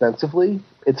inexpensively,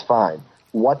 it's fine.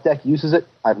 What deck uses it,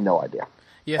 I have no idea.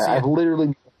 Yes, I've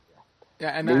literally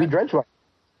maybe Dredge.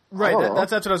 Right,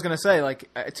 that's what I was going to say.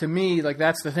 To me,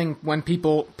 that's the thing when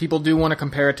people do want to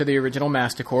compare it to the original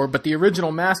Masticore, but the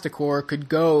original Masticore could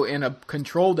go in a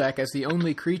control deck as the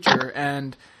only creature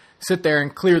and sit there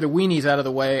and clear the weenies out of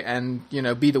the way and,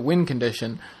 be the win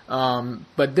condition.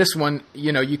 But this one,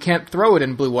 you can't throw it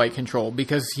in blue-white control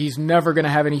because he's never going to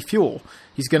have any fuel.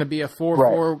 He's going to be a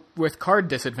 4/4 with card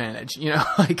disadvantage. You're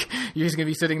just going to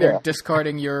be sitting there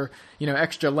discarding your,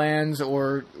 extra lands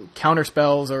or counter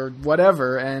spells or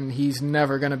whatever, and he's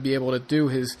never going to be able to do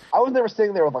his... I was never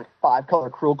sitting there with 5-color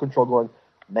cruel control going,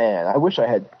 man, I wish I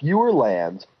had fewer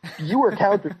lands, fewer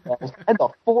counter spells, and a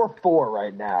 4/4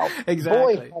 right now.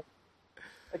 Exactly. Boy,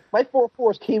 my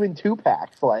 4/4s came in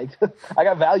 2-packs. I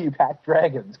got value pack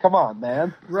dragons. Come on,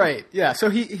 man. Right. Yeah. So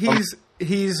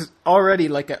he's already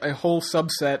a whole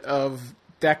subset of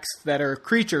decks that are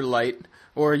creature light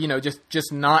or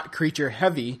just not creature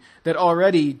heavy that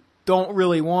already don't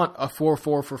really want a 4/4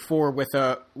 for 4 with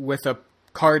a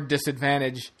card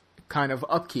disadvantage kind of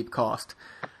upkeep cost.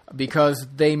 Because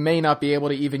they may not be able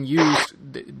to even use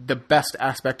the best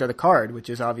aspect of the card, which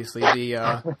is obviously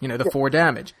the 4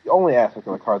 damage. The only aspect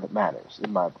of the card that matters,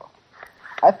 in my book.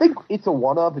 I think it's a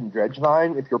one-up in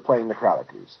Dredgevine if you're playing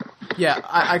Necrotic Ooze. Yeah,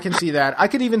 I can see that. I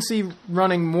could even see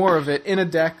running more of it in a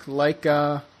deck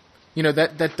that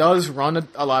does run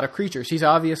a lot of creatures. He's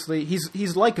obviously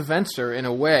he's like Venser in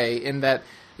a way, in that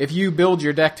if you build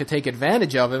your deck to take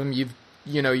advantage of him,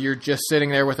 you're just sitting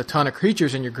there with a ton of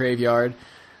creatures in your graveyard.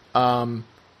 Then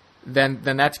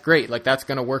that's great. That's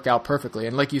going to work out perfectly.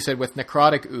 And like you said, with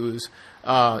Necrotic Ooze,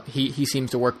 he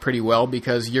seems to work pretty well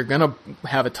because you're going to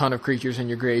have a ton of creatures in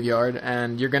your graveyard,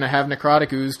 and you're going to have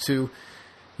Necrotic Ooze to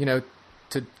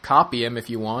copy him if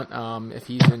you want. If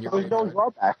he's in your graveyard. There's no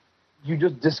drawback. You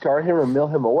just discard him or mill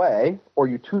him away, or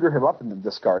you tutor him up and then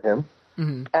discard him.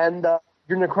 Mm-hmm. And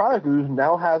your Necrotic Ooze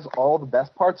now has all the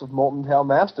best parts of Molten Tail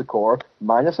Masticore,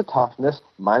 minus the toughness,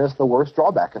 minus the worst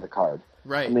drawback of the card.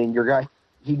 Right. I mean, your guy,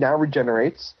 he now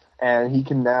regenerates, and he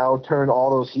can now turn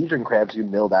all those Hedron crabs you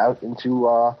milled out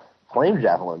into flame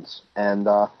javelins. And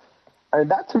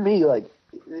that to me, like,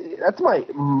 that's what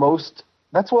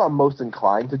I'm most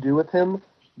inclined to do with him.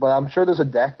 But I'm sure there's a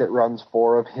deck that runs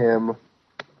 4 of him,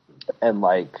 and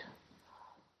like,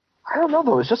 I don't know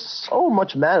though. It's just so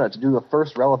much mana to do the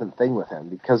first relevant thing with him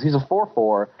because he's a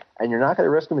 4/4, and you're not going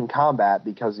to risk him in combat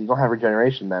because you don't have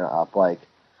regeneration mana up. Like,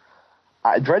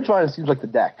 Dredgevine seems like the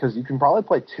deck because you can probably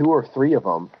play 2 or 3 of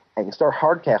them and can start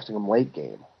hard casting them late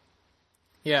game.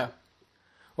 Yeah.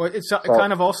 Well, it's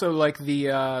kind of also like the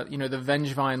the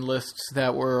Vengevine lists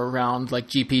that were around like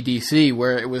GPDC,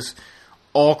 where it was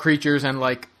all creatures and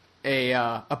like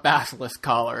a Basilisk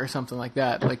collar or something like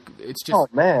that. Like, it's just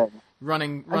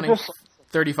running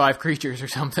 35 creatures or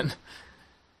something.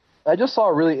 I just saw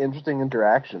a really interesting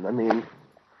interaction. I mean,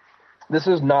 this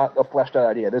is not a fleshed out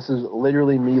idea. This is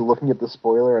literally me looking at the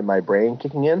spoiler and my brain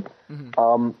kicking in.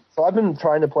 Mm-hmm. So I've been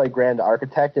trying to play Grand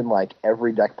Architect in like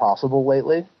every deck possible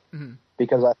lately, mm-hmm.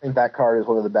 because I think that card is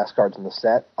one of the best cards in the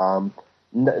set.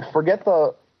 Forget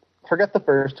the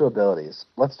first 2 abilities.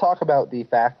 Let's talk about the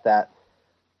fact that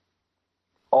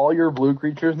all your blue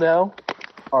creatures now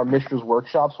are Mishra's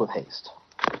Workshops with haste.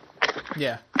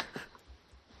 Yeah.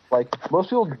 Like, most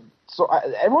people...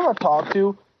 everyone I've talked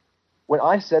to, when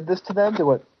I said this to them, they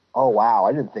went, oh, wow,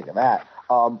 I didn't think of that.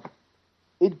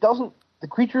 It doesn't... The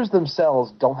creatures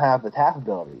themselves don't have the tap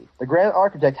ability. The Grand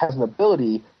Architect has an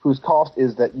ability whose cost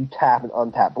is that you tap an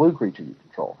untapped blue creature you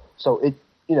control. So it...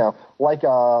 like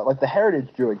the Heritage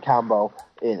Druid combo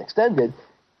in Extended,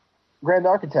 Grand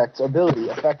Architect's ability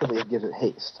effectively gives it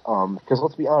haste. Because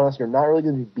let's be honest, you're not really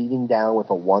going to be beating down with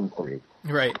a 1/3.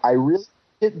 Right. I really like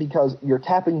it because you're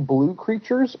tapping blue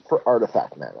creatures for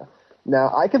artifact mana.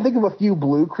 Now, I can think of a few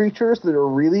blue creatures that are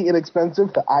really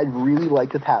inexpensive that I'd really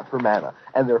like to tap for mana.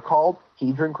 And they're called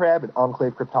Hedron Crab and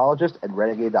Enclave Cryptologist and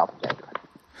Renegade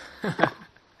Doppelganger.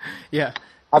 Yeah.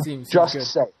 I'm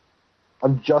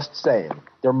just saying.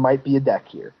 There might be a deck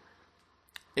here.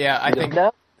 Yeah, I think...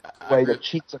 way that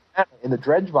cheats in the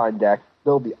Dredgevine deck,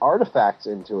 build the artifacts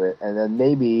into it, and then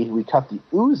maybe we cut the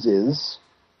oozes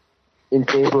in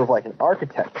favor of like an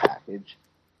Architect package,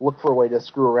 look for a way to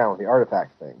screw around with the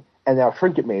artifact thing. And now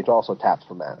Trinket Mage also taps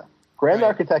for mana. Grand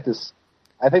Architect is...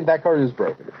 I think that card is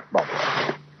broken, by the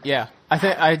way. Yeah,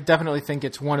 I definitely think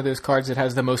it's one of those cards that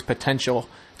has the most potential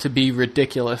to be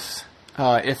ridiculous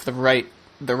if the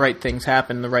right things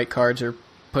happen, the right cards are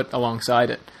put alongside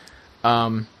it.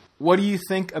 What do you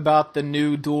think about the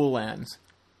new dual lands?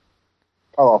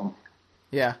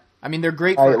 Yeah, I mean, they're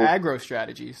great for aggro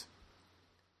strategies.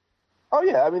 Oh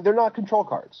yeah, I mean, they're not control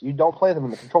cards. You don't play them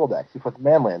in the control decks. You put the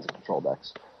man lands in control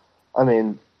decks. I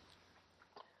mean,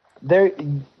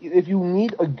 if you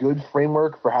need a good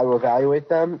framework for how to evaluate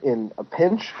them in a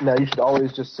pinch, now you should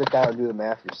always just sit down and do the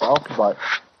math yourself. But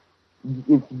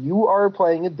if you are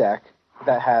playing a deck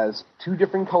that has 2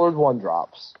 different colored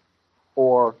 1-drops,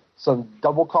 or some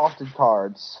double costed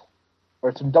cards,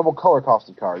 or some double color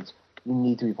costed cards, you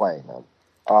need to be playing them.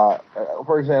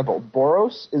 For example,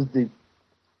 Boros is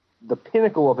the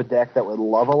pinnacle of a deck that would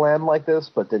love a land like this,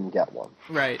 but didn't get one.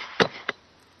 Right.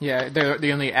 Yeah, they're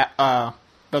the only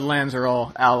the lands are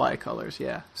all ally colors.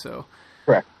 Yeah, so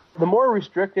correct. The more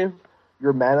restrictive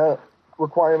your mana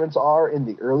requirements are in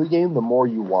the early game, the more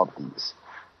you want these.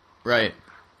 Right.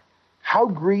 How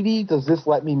greedy does this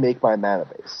let me make my mana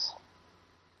base?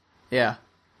 Yeah.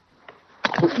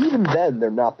 But even then,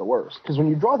 they're not the worst. Because when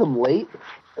you draw them late,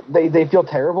 they feel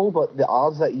terrible, but the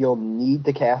odds that you'll need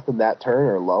to cast them that turn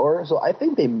are lower. So I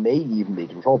think they may even be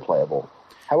control playable.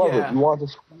 However, if you want to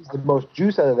squeeze the most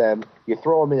juice out of them, you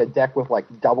throw them in a deck with like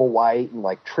double white and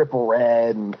like triple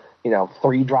red and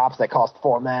 3-drops that cost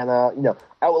 4 mana,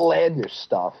 outlandish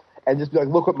stuff. And just be like,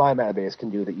 look what my mana base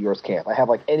can do that yours can't. I have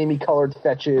like enemy colored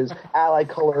fetches, ally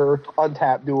color,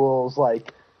 untapped duels,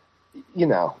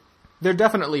 They're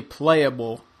definitely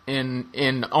playable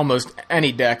in almost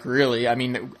any deck, really. I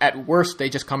mean, at worst, they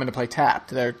just come into play tapped.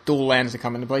 They're dual lands that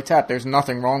come into play tapped. There's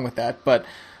nothing wrong with that, but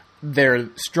they're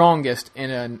strongest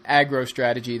in an aggro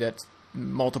strategy that's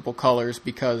multiple colors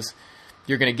because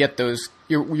you're going to get those.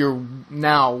 You're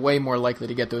now way more likely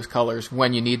to get those colors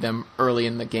when you need them early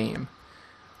in the game.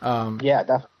 Yeah,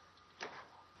 definitely.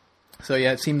 So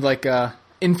yeah, it seemed like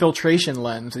Infiltration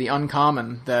Lens, the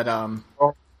uncommon that.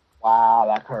 Oh, wow,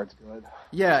 that card's good.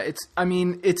 Yeah, it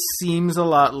seems a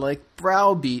lot like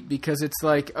Browbeat because it's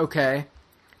like, okay,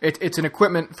 it's an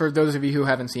equipment, for those of you who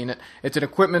haven't seen it, it's an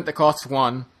equipment that costs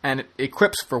 1 and it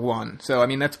equips for 1. So, I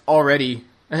mean, that's already,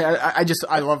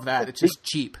 I love that. It's just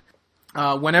cheap.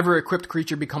 Whenever equipped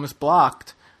creature becomes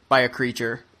blocked by a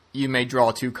creature, you may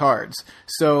draw 2 cards.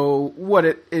 So what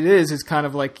it is kind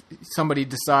of like somebody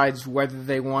decides whether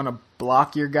they want to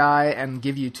block your guy and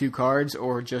give you 2 cards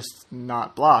or just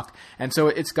not block. And so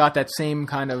it's got that same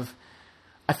kind of,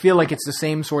 I feel like it's the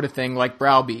same sort of thing like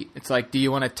Browbeat. It's like, do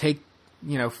you want to take,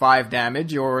 5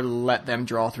 damage or let them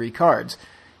draw 3 cards?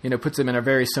 Puts them in a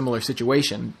very similar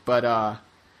situation. But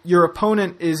your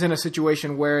opponent is in a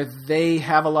situation where they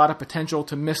have a lot of potential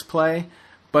to misplay,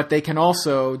 but they can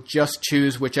also just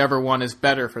choose whichever one is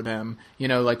better for them.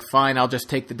 Like, fine, I'll just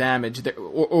take the damage,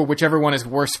 or whichever one is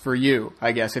worse for you,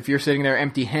 I guess. If you're sitting there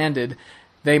empty-handed,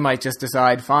 they might just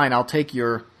decide, fine, I'll take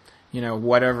your,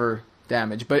 whatever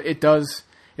damage. But it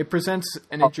presents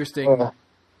an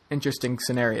interesting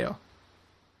scenario.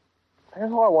 Here's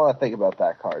what I want to think about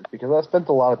that card, because I spent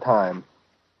a lot of time.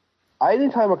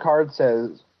 Anytime a card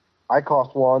says, I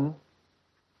cost 1,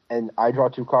 and I draw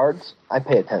 2 cards, I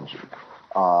pay attention.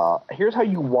 Here's how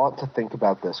you want to think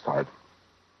about this card.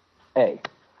 A,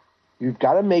 you've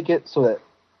got to make it so that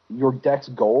your deck's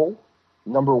goal,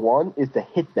 number 1, is to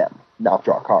hit them, not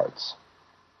draw cards.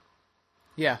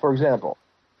 Yeah. For example,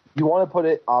 you want to put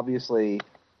it, obviously,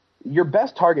 your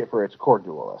best target for it's Core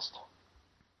Duelist.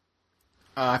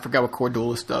 I forgot what Core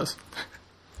Duelist does.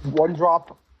 1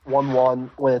 drop, 1/1.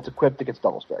 When it's equipped, it gets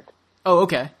double strike. Oh,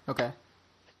 okay.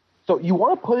 So you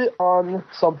want to put it on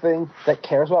something that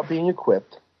cares about being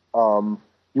equipped.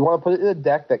 You want to put it in a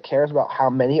deck that cares about how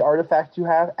many artifacts you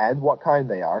have and what kind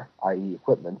they are, i.e.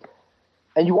 equipment.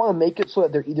 And you want to make it so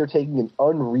that they're either taking an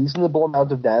unreasonable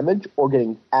amount of damage or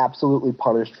getting absolutely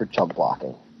punished for chump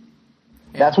blocking.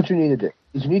 Yeah. That's what you need to do.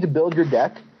 Is you need to build your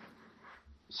deck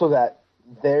so that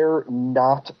they're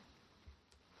not...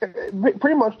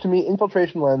 Pretty much, to me,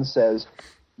 Infiltration Lens says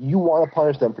you want to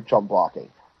punish them for chump blocking.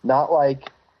 Not like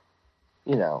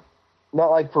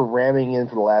for ramming in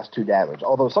for the last 2 damage.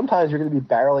 Although sometimes you're going to be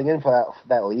barreling in for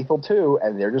that lethal too,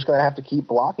 and they're just going to have to keep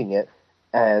blocking it,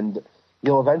 and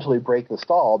you'll eventually break the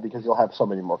stall because you'll have so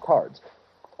many more cards.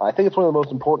 I think it's one of the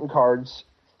most important cards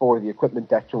for the equipment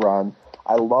deck to run.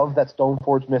 I love that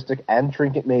Stoneforge Mystic and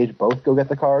Trinket Mage both go get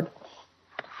the card.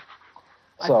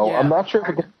 So yeah. I'm not sure if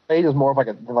it gets played as more of like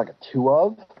a 2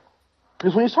 of,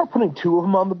 because when you start putting 2 of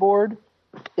them on the board,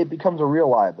 it becomes a real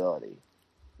liability.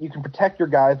 You can protect your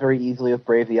guys very easily with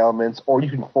Brave the Elements, or you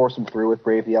can force them through with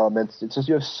Brave the Elements. It's just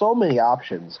you have so many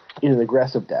options in an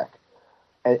aggressive deck.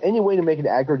 And any way to make an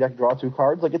aggro deck draw 2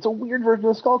 cards, like it's a weird version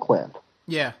of Skull Clamp.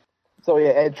 Yeah. So yeah,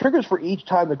 and it triggers for each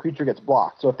time the creature gets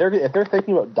blocked. So if they're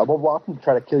thinking about double blocking to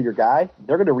try to kill your guy,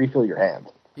 they're going to refill your hand.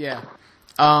 Yeah.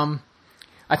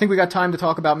 I think we got time to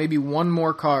talk about maybe one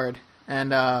more card,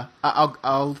 and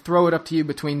I'll throw it up to you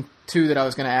between 2 that I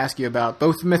was going to ask you about.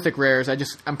 Both mythic rares.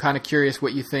 I'm kind of curious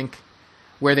what you think,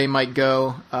 where they might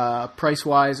go,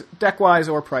 price-wise, deck-wise,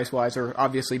 or price-wise, or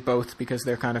obviously both because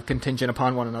they're kind of contingent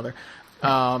upon one another.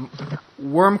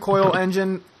 Wormcoil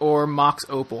Engine or Mox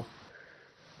Opal?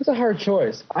 It's a hard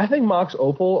choice. I think Mox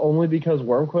Opal only because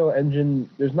Wormcoil Engine,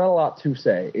 there's not a lot to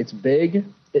say. It's big,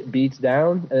 it beats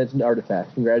down, and it's an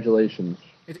artifact. Congratulations.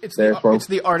 It's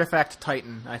the Artifact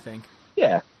Titan, I think.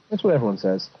 Yeah, that's what everyone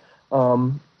says.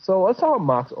 So let's talk about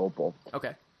Mox Opal.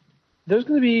 Okay. There's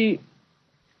going to be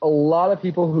a lot of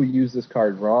people who use this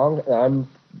card wrong, and I'm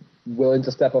willing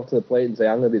to step up to the plate and say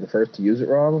I'm going to be the first to use it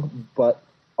wrong, but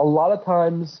a lot of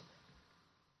times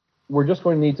we're just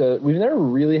going to need to... We've never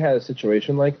really had a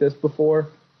situation like this before.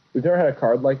 We've never had a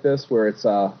card like this where it's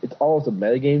almost a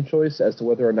metagame choice as to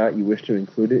whether or not you wish to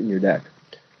include it in your deck.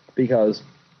 Because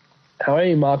how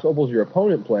many Mox Opals your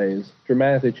opponent plays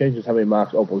dramatically changes how many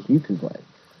Mox Opals you can play.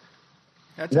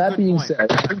 That being said,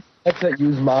 decks that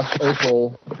use Mox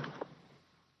Opal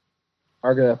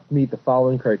are going to meet the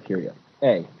following criteria.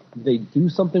 A, they do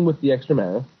something with the extra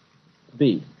mana.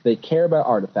 B, they care about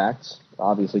artifacts,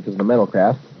 obviously because of the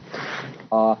Metalcraft.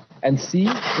 And C,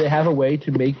 they have a way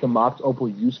to make the Mox Opal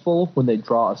useful when they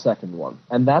draw a second one.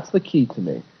 And that's the key to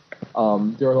me.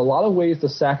 There are a lot of ways to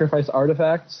sacrifice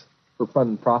artifacts for fun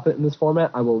and profit in this format.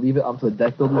 I will leave it up to the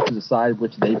deck builders to decide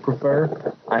which they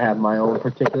prefer. I have my own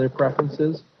particular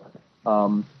preferences.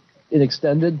 In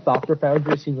Extended, Thopter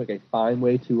Foundry seems like a fine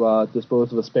way to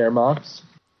dispose of a spare Mox.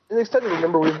 In Extended,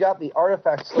 remember, we've got the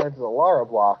Artifact Slant to the Lara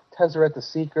block, Tezzeret the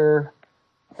Seeker,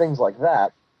 things like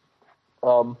that.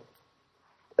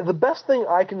 The best thing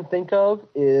I can think of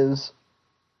is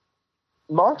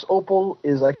Mox Opal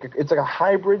is it's like a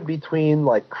hybrid between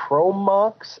like Chrome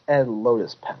Mox and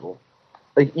Lotus Petal.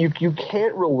 Like you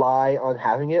can't rely on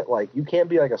having it. Like you can't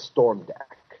be like a Storm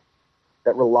deck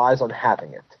that relies on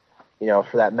having it,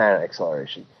 for that mana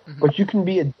acceleration. Mm-hmm. But you can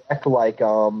be a deck like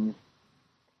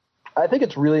I think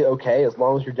it's really okay as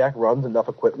long as your deck runs enough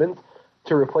equipment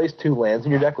to replace 2 lands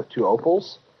in your deck with 2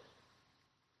 opals.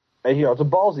 And, it's a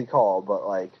ballsy call, but,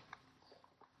 like,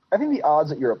 I think the odds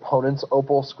that your opponent's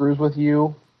opal screws with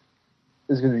you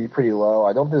is going to be pretty low.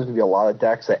 I don't think there's going to be a lot of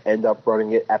decks that end up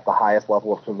running it at the highest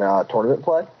level of tournament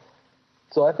play.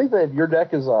 So I think that if your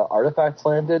deck is artifact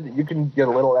slanted, you can get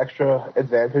a little extra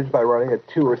advantage by running a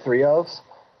 2 or 3 ofs.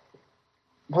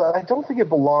 But I don't think it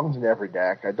belongs in every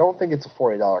deck. I don't think it's a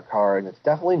 $40 card, and it's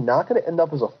definitely not going to end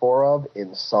up as a 4 of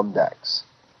in some decks.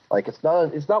 Like, it's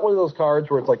not one of those cards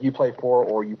where it's like you play 4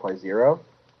 or you play 0.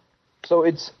 So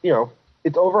it's,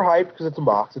 it's overhyped because it's a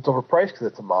Mox. It's overpriced because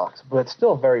it's a Mox, but it's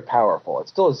still very powerful.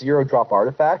 It's still a 0-drop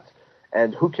artifact,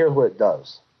 and who cares what it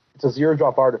does? It's a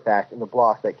 0-drop artifact in a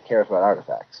block that cares about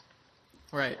artifacts.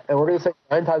 Right. And we're going to say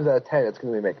 9 times out of 10 it's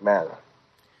going to make mana.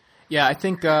 Yeah, I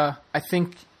think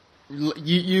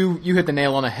you hit the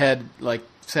nail on the head, like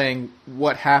saying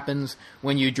what happens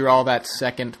when you draw that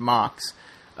second Mox.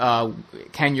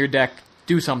 Can your deck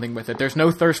do something with it? There's no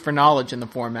thirst for knowledge in the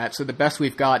format, so the best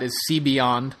we've got is See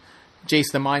Beyond.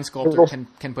 Jace the Mind Sculptor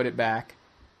can put it back.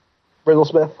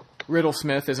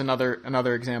 Riddlesmith is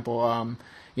another example.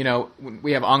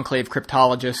 We have Enclave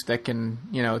Cryptologist that can,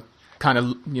 kind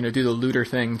of, do the looter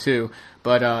thing too.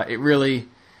 But it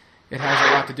has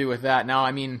a lot to do with that. Now,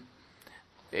 I mean,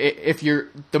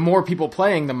 the more people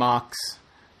playing the Mox,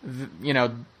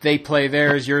 they play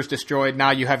theirs, yours destroyed.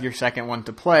 Now you have your second one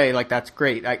to play. Like, that's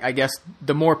great. I guess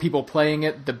the more people playing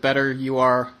it, the better you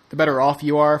are, the better off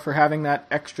you are for having that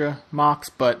extra Mox.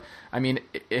 But I mean,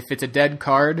 if it's a dead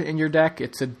card in your deck,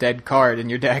 it's a dead card in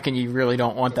your deck, and you really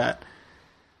don't want that.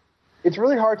 It's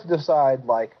really hard to decide,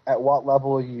 like, at what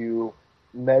level you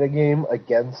metagame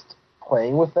against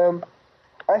playing with them.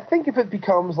 I think if it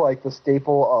becomes, like, the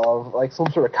staple of, like, some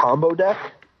sort of combo deck.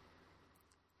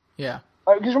 Yeah.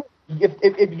 Because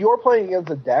if you're playing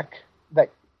against a deck that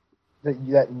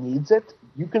needs it,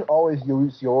 you can always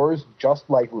use yours just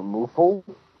like removal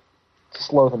to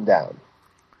slow them down.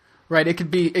 Right. It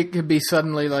could be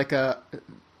suddenly like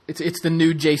it's the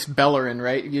new Jace Bellerin,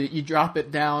 right? You drop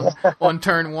it down on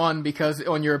turn 1 because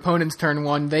on your opponent's turn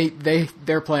 1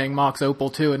 they're playing Mox Opal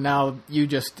too, and now you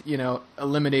just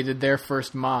eliminated their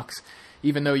first Mox,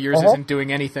 even though yours isn't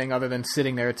doing anything other than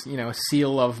sitting there. It's a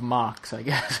seal of Mox, I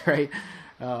guess, right?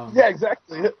 Yeah,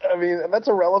 exactly. I mean, that's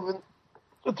a relevant,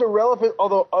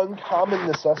 although uncommon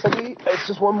necessity. It's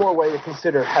just one more way to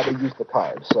consider how to use the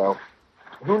card. So,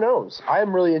 who knows? I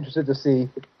am really interested to see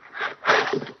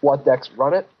what decks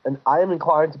run it, and I am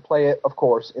inclined to play it, of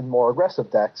course, in more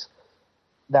aggressive decks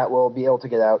that will be able to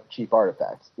get out cheap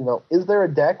artifacts. Is there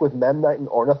a deck with Memnite and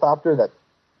Ornithopter that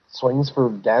swings for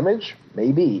damage?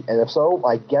 Maybe. And if so,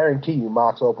 I guarantee you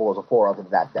Mox Opal is a 4 of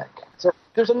that deck. So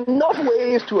there's enough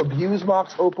ways to abuse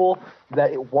Mox Opal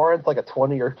that it warrants like a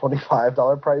 $20 or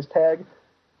 $25 price tag.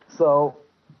 So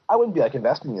I wouldn't be like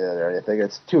investing in it or anything.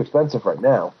 It's too expensive right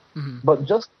now. Mm-hmm. But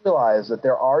just realize that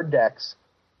there are decks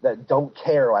that don't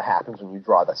care what happens when you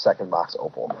draw the second Mox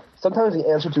Opal. Sometimes the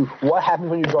answer to what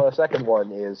happens when you draw the second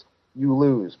one is you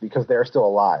lose because they're still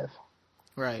alive.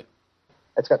 Right.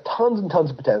 It's got tons and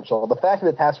tons of potential. The fact that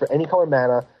it asks for any color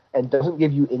mana and doesn't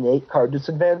give you innate card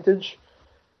disadvantage,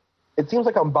 it seems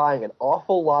like I'm buying an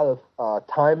awful lot of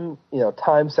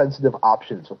time-sensitive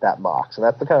options with that Mox, and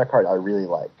that's the kind of card I really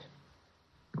like.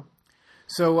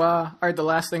 So, all right, the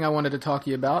last thing I wanted to talk to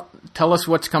you about. Tell us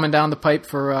what's coming down the pipe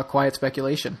for Quiet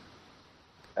Speculation.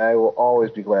 I will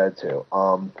always be glad to.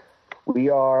 We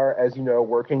are, as you know,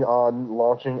 working on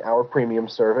launching our premium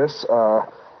service.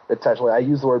 Essentially, I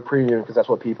use the word premium because that's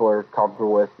what people are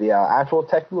comfortable with. The actual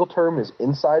technical term is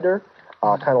insider,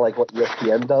 kind of like what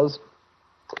ESPN does.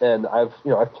 And I've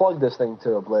plugged this thing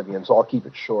to oblivion, so I'll keep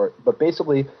it short. But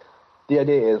basically, the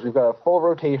idea is we've got a full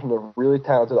rotation of really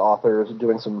talented authors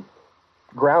doing some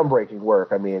groundbreaking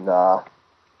work. I mean,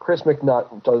 Chris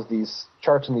McNutt does these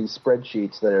charts and these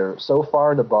spreadsheets that are so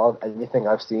far and above anything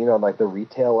I've seen on like the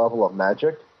retail level of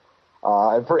Magic.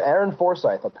 And for Aaron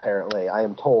Forsyth, apparently, I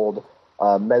am told,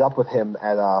 met up with him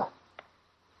at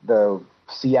the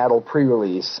Seattle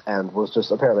pre-release and was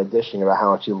just apparently dishing about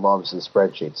how much he loves his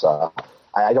spreadsheets.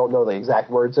 I don't know the exact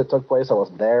words that took place. I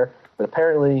wasn't there. But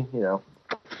apparently,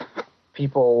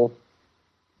 people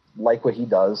like what he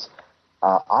does.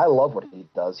 I love what he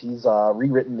does. He's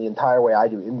rewritten the entire way I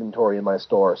do inventory in my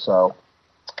store. So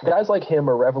guys like him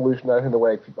are revolutionizing the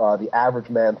way the average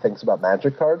man thinks about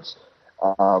Magic cards.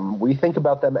 We think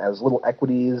about them as little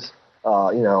equities,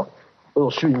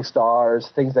 little shooting stars,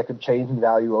 things that could change in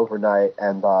value overnight.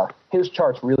 And his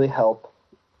charts really help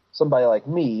somebody like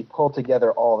me pull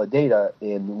together all the data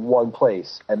in one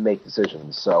place and make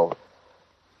decisions. So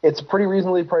It's a pretty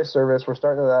reasonably priced service. We're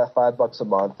starting at $5 a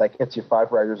month. That gets you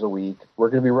 5 writers a week. We're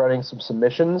going to be running some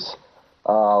submissions,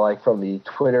 like from the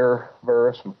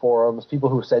Twitterverse, from forums, people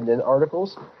who send in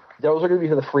articles. Those are going to be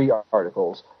for the free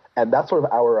articles, and that's sort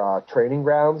of our training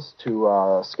grounds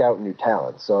to scout new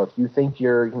talent. So if you think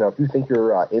you're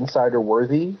insider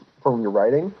worthy from your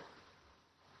writing,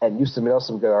 and you submit us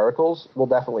some good articles, we'll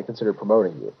definitely consider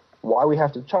promoting you. Why we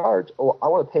have to charge? Oh, I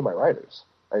want to pay my writers.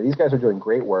 These guys are doing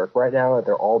great work right now.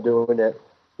 They're all doing it,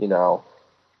 out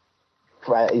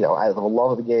of a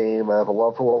love of the game, out of a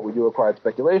love for what we do at Quiet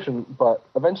Speculation. But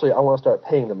eventually, I want to start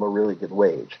paying them a really good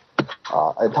wage.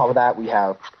 On top of that, we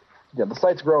have, the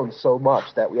site's grown so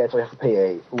much that we actually have to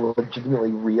pay a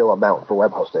legitimately real amount for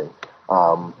web hosting.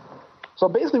 So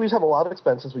basically, we just have a lot of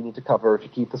expenses we need to cover to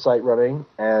keep the site running,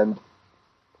 and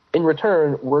in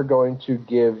return, we're going to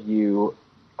give you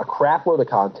a crap load of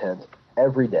content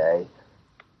every day,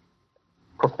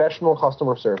 professional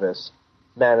customer service,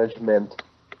 management,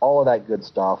 all of that good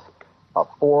stuff, a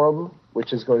forum,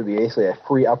 which is going to be basically a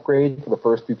free upgrade for the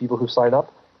first few people who sign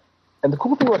up. And the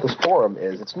cool thing about this forum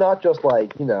is it's not just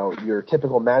like, your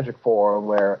typical Magic forum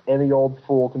where any old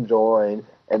fool can join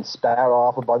and spout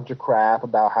off a bunch of crap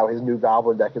about how his new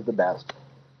Goblin deck is the best.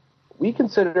 We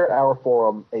consider our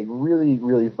forum a really,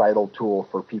 really vital tool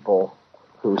for people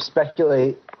who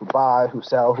speculate, who buy, who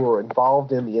sell, who are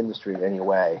involved in the industry in any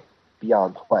way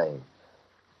beyond playing.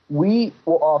 We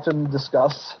will often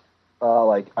discuss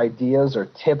ideas or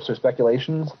tips or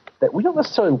speculations that we don't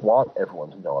necessarily want everyone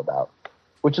to know about,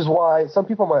 which is why some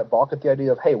people might balk at the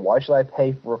idea of, hey, why should I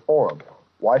pay for a forum?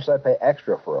 Why should I pay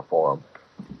extra for a forum?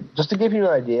 Just to give you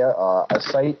an idea, a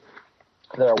site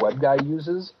that our web guy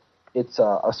uses, it's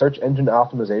a search engine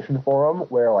optimization forum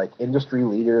where industry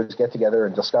leaders get together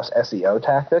and discuss SEO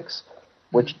tactics,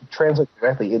 which translates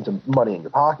directly into money in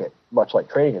your pocket, much like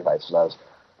trading advice does.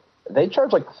 They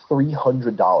charge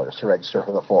 $300 to register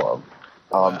for the forum.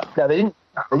 Now they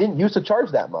didn't used to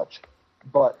charge that much,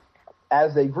 but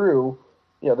as they grew,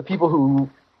 the people who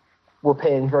were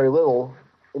paying very little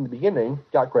in the beginning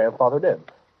got grandfathered in,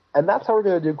 and that's how we're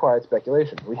going to do Quiet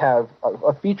Speculation. We have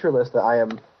a feature list that I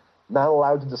am not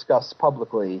allowed to discuss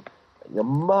publicly, a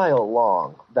mile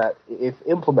long, that if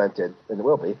implemented, and it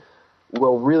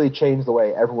will really change the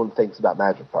way everyone thinks about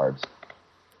Magic cards.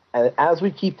 And as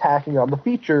we keep tacking on the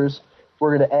features,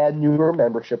 we're going to add newer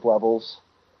membership levels.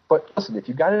 But listen, if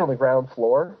you got it on the ground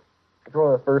floor, if you're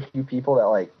one of the first few people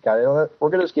that got in on it, we're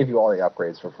going to just give you all the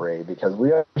upgrades for free because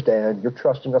we understand you're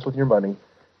trusting us with your money,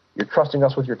 you're trusting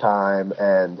us with your time,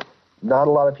 and not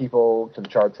a lot of people can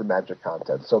charge for Magic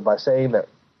content. So by saying that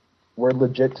we're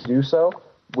legit to do so,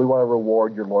 we want to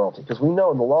reward your loyalty because we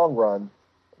know in the long run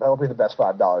that'll be the best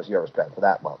 $5 you ever spent for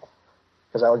that month.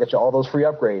 Because that'll get you all those free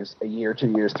upgrades a year,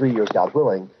 2 years, 3 years, God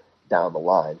willing, down the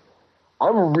line.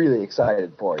 I'm really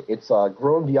excited for it. It's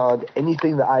grown beyond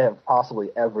anything that I have possibly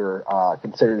ever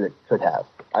considered it could have.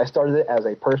 I started it as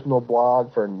a personal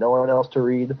blog for no one else to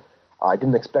read. I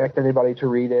didn't expect anybody to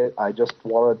read it. I just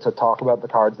wanted to talk about the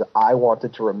cards that I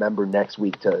wanted to remember next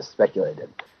week to speculate in.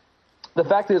 The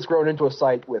fact that it's grown into a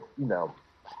site with,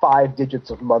 5 digits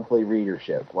of monthly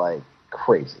readership,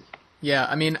 crazy. Yeah,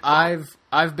 I mean,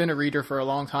 I've been a reader for a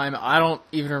long time. I don't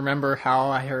even remember how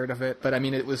I heard of it, but I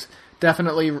mean, it was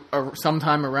definitely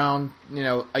sometime around,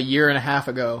 a year and a half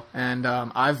ago. And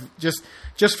I've just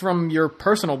from your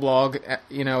personal blog,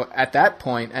 at that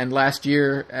point and last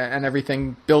year and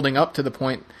everything building up to the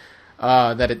point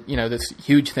that it, this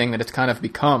huge thing that it's kind of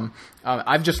become,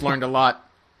 I've just learned a lot,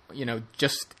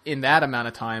 just in that amount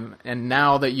of time. And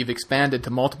now that you've expanded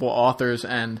to multiple authors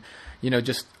and,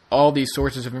 just all these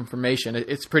sources of information,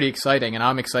 it's pretty exciting, and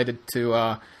I'm excited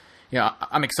to,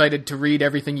 I'm excited to read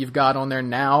everything you've got on there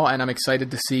now, and I'm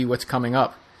excited to see what's coming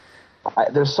up.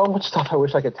 There's so much stuff I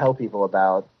wish I could tell people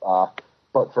about,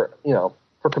 but for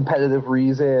competitive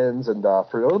reasons and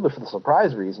for a little bit for the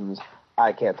surprise reasons,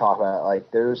 I can't talk about it.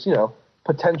 There's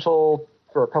potential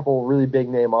for a couple really big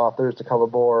name authors to come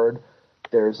aboard.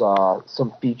 There's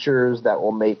some features that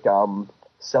will make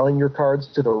selling your cards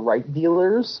to the right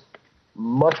dealers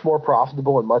much more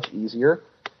profitable and much easier.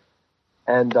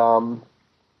 And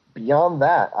beyond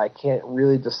that, I can't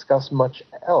really discuss much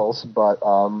else, but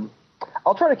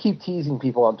I'll try to keep teasing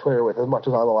people on Twitter with as much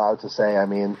as I'm allowed to say. I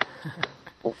mean,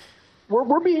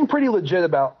 we're being pretty legit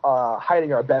about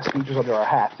hiding our best features under our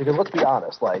hats, because let's be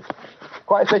honest,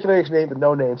 Quiet Speculation ain't the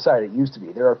no-name site it used to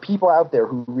be. There are people out there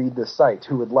who read this site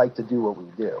who would like to do what we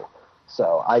do.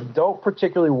 So I don't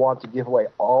particularly want to give away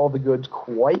all the goods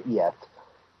quite yet,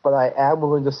 but I am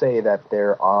willing to say that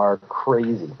there are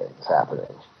crazy things happening.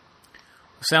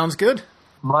 Sounds good.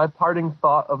 My parting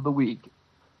thought of the week.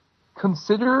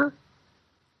 Consider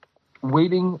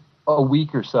waiting a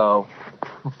week or so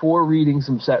before reading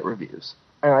some set reviews.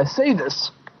 And I say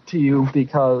this to you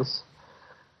because,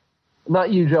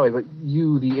 not you, Joey, but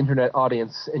you, the internet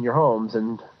audience in your homes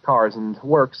and cars and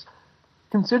works,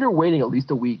 consider waiting at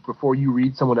least a week before you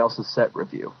read someone else's set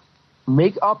review.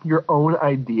 Make up your own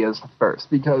ideas first,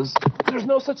 because there's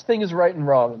no such thing as right and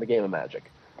wrong in the game of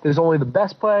Magic. There's only the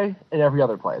best play and every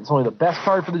other play. There's only the best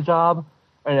card for the job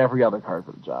and every other card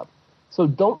for the job. So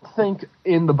don't think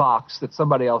in the box that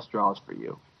somebody else draws for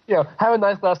you. You know, have a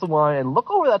nice glass of wine and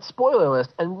look over that spoiler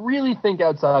list and really think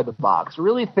outside the box.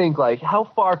 Really think, like, how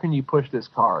far can you push this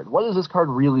card? What is this card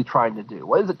really trying to do?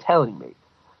 What is it telling me?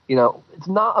 You know, it's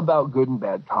not about good and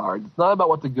bad cards. It's not about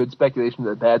what's a good speculation and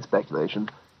a bad speculation.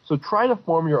 So try to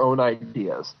form your own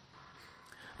ideas.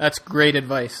 That's great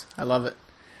advice. I love it.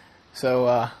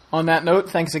 So on that note,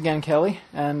 thanks again, Kelly.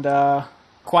 And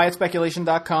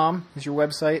quietspeculation.com is your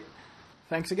website.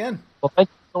 Thanks again. Well, thank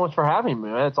you so much for having me,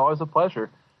 man. It's always a pleasure.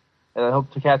 And I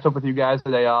hope to catch up with you guys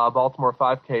at a Baltimore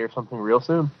 5K or something real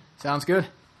soon. Sounds good.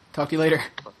 Talk to you later.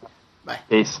 Bye.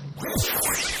 Peace.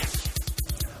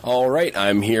 All right,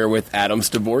 I'm here with Adam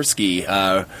Staborski,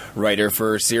 writer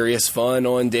for Serious Fun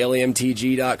on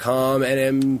dailymtg.com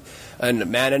and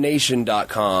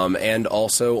mananation.com, and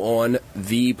also on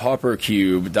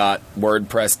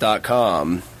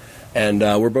thepaupercube.wordpress.com. And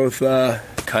we're both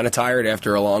kind of tired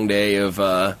after a long day of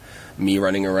me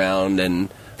running around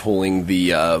and pulling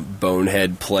the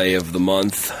bonehead play of the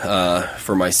month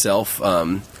for myself,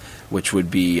 which would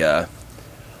be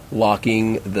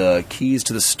locking the keys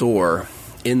to the store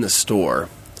in the store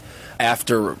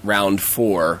after round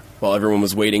 4, while everyone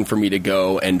was waiting for me to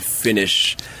go and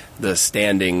finish the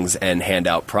standings and hand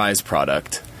out prize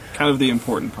product. Kind of the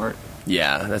important part.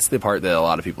 Yeah, that's the part that a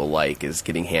lot of people like, is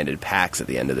getting handed packs at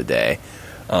the end of the day.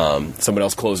 Someone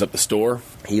else closed up the store.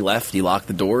 He left, he locked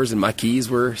the doors, and my keys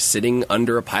were sitting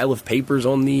under a pile of papers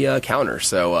on the counter.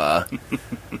 So,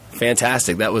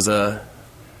 fantastic. That was a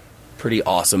pretty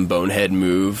awesome bonehead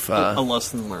move. A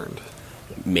lesson learned.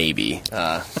 Maybe.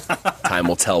 Time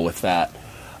will tell with that.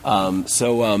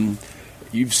 So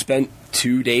you've spent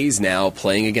 2 days now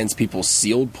playing against people's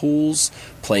sealed pools,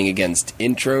 playing against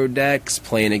intro decks,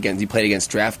 you played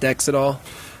against draft decks at all?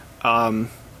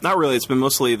 Not really. It's been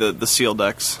mostly the sealed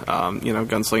decks.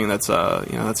 Gunslinging.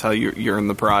 That's how you earn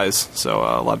the prize. So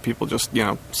a lot of people just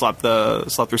slap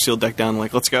their sealed deck down,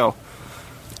 like, let's go.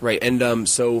 Right. And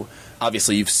so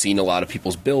obviously you've seen a lot of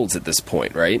people's builds at this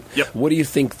point, right? Yep. What do you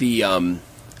think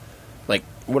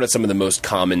what are some of the most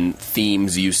common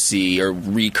themes you see, or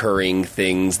recurring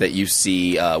things that you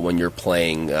see when you're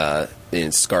playing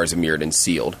in Scars of Mirrored and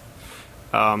Sealed?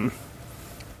 Well,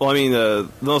 I mean, the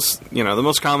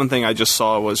most common thing I just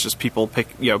saw was just people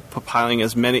piling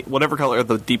as many, whatever color are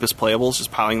the deepest playables,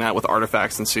 just piling that with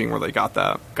artifacts and seeing where they got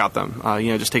them.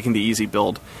 Just taking the easy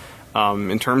build.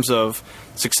 In terms of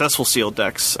successful sealed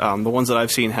decks, the ones that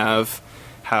I've seen have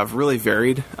really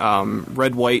varied.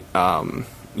 Red white,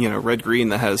 red green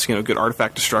that has good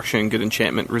artifact destruction, good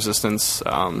enchantment resistance.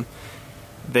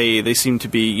 They seem to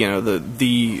be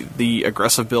the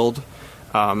aggressive build.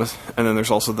 And then there's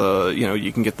also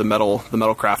you can get the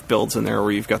metalcraft builds in there,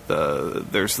 where you've got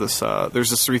there's this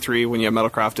 3/3 when you have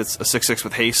metalcraft. It's a 6/6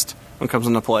 with haste when it comes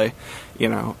into play.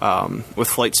 With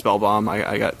flight spellbomb,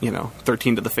 I got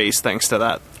 13 to the face thanks to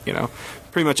that.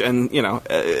 Pretty much, and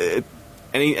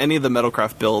any of the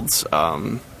metalcraft builds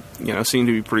seem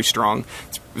to be pretty strong.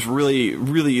 It's really,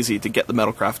 really easy to get the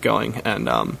metalcraft going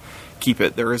and keep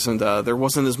it. There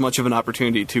wasn't as much of an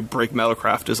opportunity to break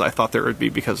metalcraft as I thought there would be,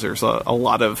 because there's a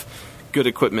lot of good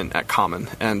equipment at common,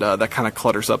 and that kind of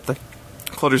clutters up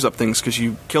things, because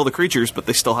you kill the creatures, but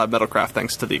they still have metalcraft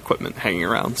thanks to the equipment hanging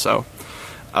around. So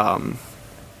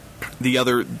the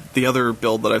other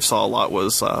build that I saw a lot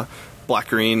was black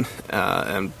green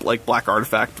and like black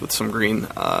artifact with some green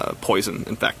poison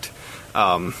infect.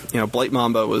 Blight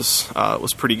Mamba was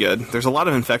pretty good. There's a lot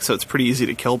of infect, so it's pretty easy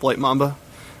to kill Blight Mamba.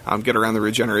 Get around the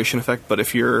regeneration effect, but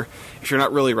if you're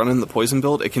not really running the poison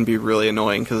build, it can be really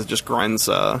annoying, because it just grinds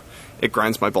my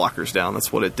blockers down.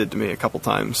 That's what it did to me a couple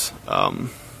times.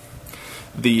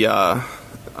 The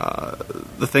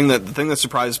thing that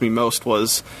surprised me most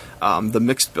was the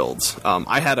mixed builds.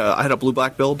 I had a blue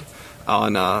black build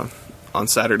on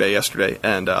Saturday yesterday,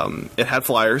 and it had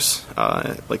flyers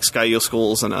like Sky Eel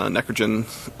Skulls and a Necrogen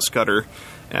Scudder,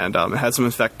 and it had some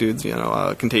infect dudes,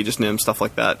 Contagious Nim, stuff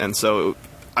like that. And so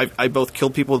I both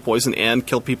killed people with poison and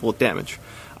killed people with damage.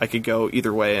 I could go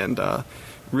either way, and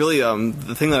really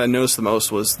the thing that I noticed the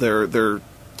most was their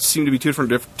seemed to be two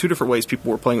different ways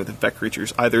people were playing with infect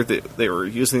creatures. Either they were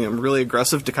using them really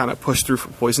aggressive to kind of push through for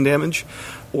poison damage,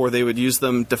 or they would use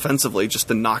them defensively just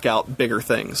to knock out bigger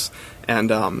things.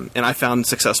 And I found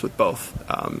success with both.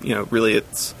 Really,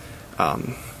 it's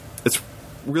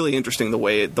really interesting the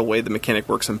way the mechanic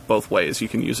works in both ways. You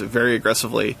can use it very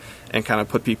aggressively and kind of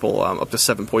put people up to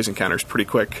 7 poison counters pretty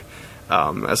quick.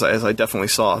 As I definitely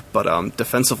saw, but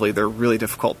defensively they're really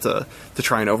difficult to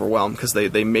try and overwhelm because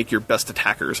they make your best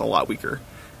attackers a lot weaker,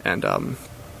 and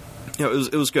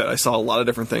it was good. I saw a lot of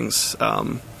different things.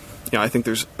 I think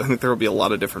there will be a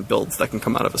lot of different builds that can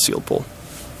come out of a sealed pool.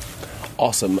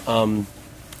 Awesome.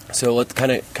 So let's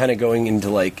kind of going into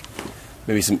like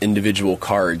maybe some individual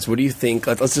cards. What do you think?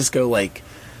 Let's just go like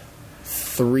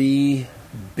 3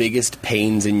 biggest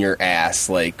pains in your ass,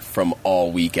 like from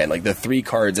all weekend, like the 3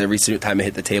 cards every single time I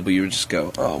hit the table you would just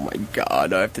go, oh my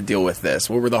god, I have to deal with this.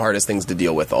 What were the hardest things to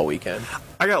deal with all weekend?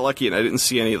 I got lucky and I didn't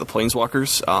see any of the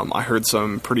Planeswalkers. I heard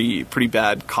some pretty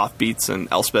bad Koth beats and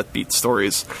Elspeth beat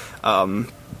stories. The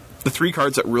 3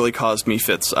 cards that really caused me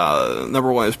fits,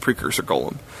 number 1 is Precursor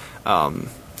Golem.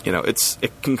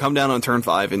 It can come down on turn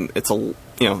 5 and it's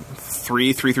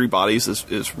 3/3 bodies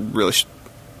is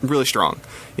really strong.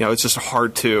 It's just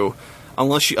hard to,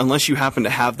 unless you happen to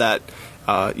have that,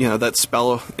 that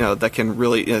spell, that can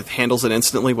really handles it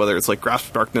instantly. Whether it's like Grasp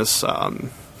of Darkness,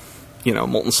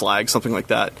 Molten Slag, something like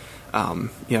that.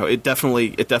 It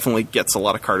definitely gets a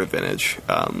lot of card advantage.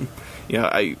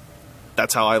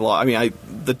 That's how I lost. I mean,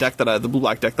 the blue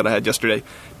black deck that I had yesterday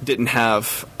didn't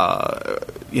have, I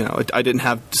didn't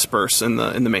have Disperse in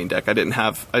the main deck. I didn't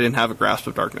have a Grasp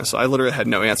of Darkness. So I literally had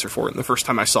no answer for it. And the first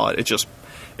time I saw it, it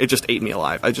just ate me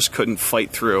alive. I just couldn't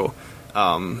fight through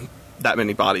that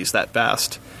many bodies that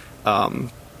fast.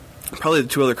 Probably the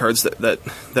 2 other cards that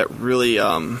really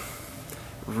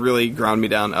ground me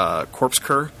down. Corpse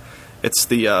Cur. It's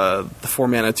the 4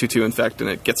 mana 2/2 infect, and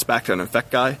it gets back to an infect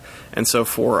guy. And so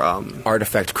for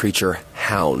artifact creature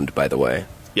Hound, by the way.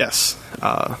 Yes,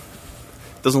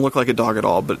 doesn't look like a dog at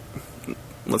all, but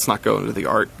let's not go into the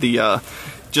art. The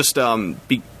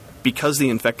because the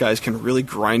infect guys can really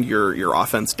grind your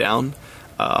offense down.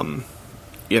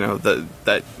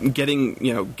 Getting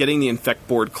the infect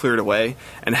board cleared away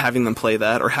and having them play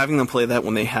that, or having them play that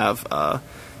when they have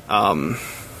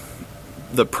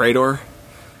the Praetor.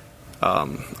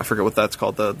 I forget what that's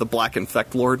called, the Black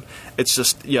Infect Lord. It's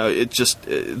just,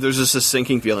 there's just a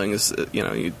sinking feeling. Is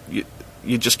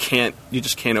you just can't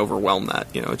overwhelm that.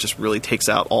 It just really takes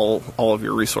out all of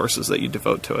your resources that you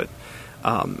devote to it.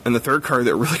 And the third card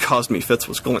that really caused me fits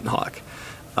was Glinthawk.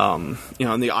 And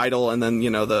the Idol, and then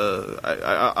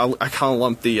I kind of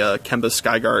lumped the Kemba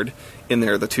Skyguard in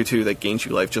there, the 2/2 that gains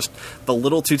you life. Just the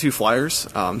little 2/2 flyers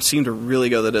seem to really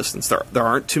go the distance. There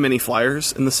aren't too many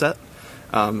flyers in the set.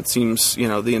 It seems,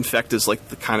 the infect is like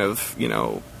the kind of,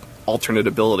 alternate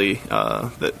ability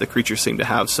that the creatures seem to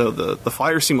have. So the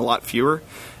flyers seem a lot fewer,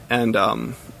 and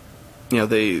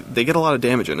they get a lot of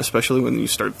damage in, especially when you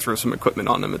start to throw some equipment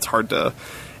on them. It's hard to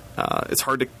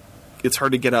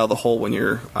get out of the hole when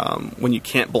you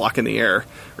can't block in the air,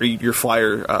 or your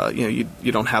flyer,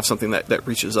 you don't have something that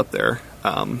reaches up there.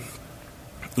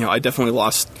 I definitely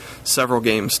lost several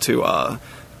games to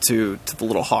the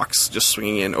little hawks just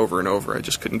swinging in over and over. I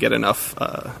just couldn't get enough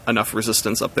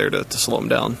resistance up there to slow them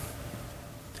down.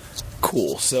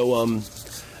 Cool. So I'm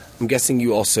guessing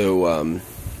you also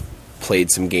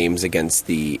played some games against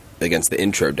the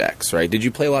intro decks, right? Did you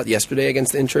play a lot yesterday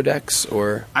against the intro decks,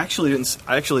 or? I actually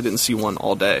didn't see one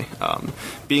all day.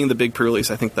 Being the big pre-release,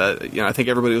 I think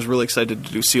everybody was really excited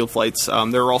to do sealed flights.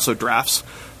 There were also drafts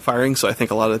firing, so I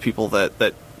think a lot of the people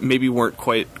that maybe weren't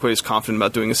quite as confident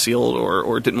about doing a sealed,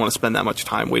 or didn't want to spend that much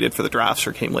time, waited for the drafts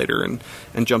or came later and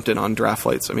jumped in on draft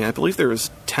flights. I mean, I believe there was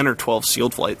 10 or 12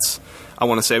 sealed flights, I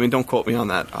want to say. I mean, don't quote me on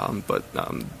that, but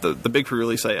the big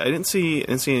pre-release, I didn't see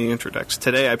any intro decks.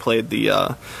 Today I played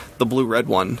the blue-red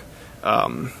one.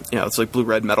 It's like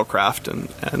blue-red Metalcraft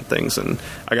and things, and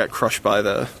I got crushed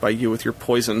by you with your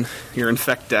poison, your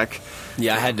infect deck.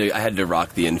 Yeah, I had to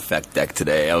rock the infect deck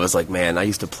today. I was like, man, I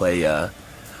used to play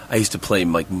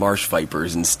like Marsh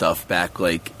Vipers and stuff back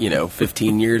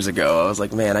 15 years ago. I was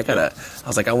like, man, I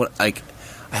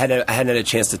hadn't had a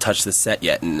chance to touch the set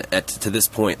yet, and to this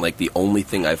point, like the only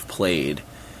thing I've played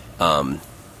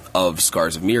of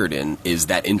Scars of Mirrodin is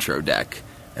that intro deck,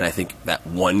 and I think that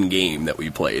one game that we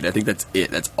played. I think that's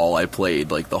it. That's all I played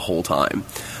like the whole time.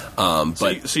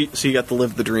 So you got to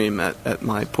live the dream at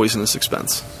my poisonous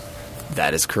expense.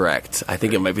 That is correct. I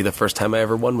think it might be the first time I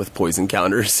ever won with poison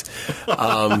counters.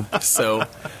 So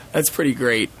that's pretty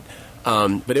great.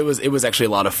 But it was actually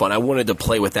a lot of fun. I wanted to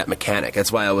play with that mechanic.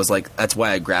 That's why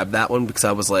I grabbed that one, because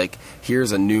I was like,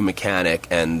 here's a new mechanic,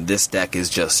 and this deck is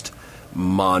just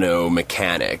mono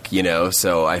mechanic,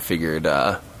 So I figured,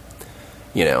 I'll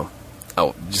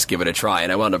just give it a try,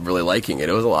 and I wound up really liking it.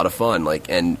 It was a lot of fun.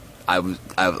 And I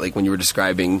like when you were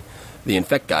describing the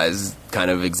Infect guys, kind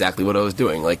of exactly what I was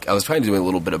doing. Like, I was trying to do a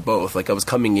little bit of both. Like, I was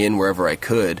coming in wherever I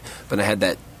could, but I had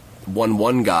that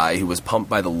 1/1 guy who was pumped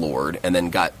by the Lord, and then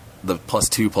got the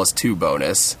 +2/+2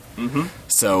 bonus. Mm-hmm.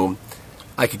 So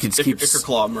I could just keep... Ichor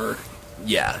Claw Mirror.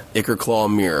 Yeah, Ichor Claw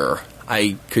Mirror.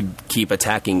 I could keep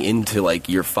attacking into, like,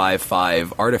 your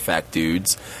 5/5 artifact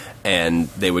dudes, and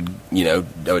they would, I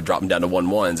would drop him down to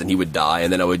 1/1s, and he would die,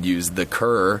 and then I would use the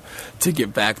Cur to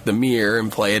get back the mirror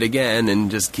and play it again,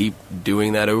 and just keep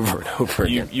doing that over and over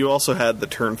again. You also had the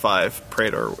turn 5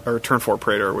 Praetor, or turn 4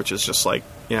 Praetor, which is just like,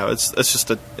 it's just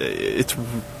I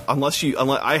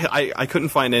couldn't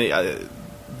find any.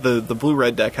 The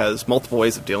blue-red deck has multiple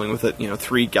ways of dealing with it.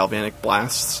 3 Galvanic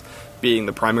Blasts being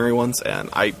the primary ones, and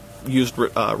I used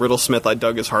Riddlesmith. I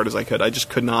dug as hard as I could. I just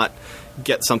could not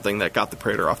get something that got the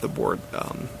Praetor off the board.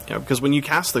 Because when you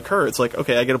cast the Cur, it's like,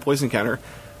 okay, I get a poison counter.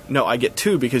 No, I get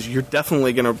 2 because you're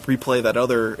definitely going to replay that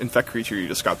other Infect creature you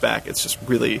just got back. It's just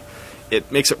really,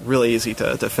 it makes it really easy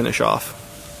to finish off.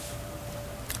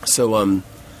 So,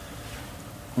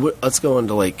 let's go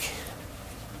into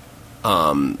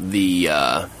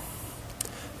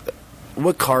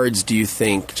what cards do you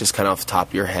think, just kind of off the top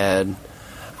of your head?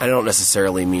 I don't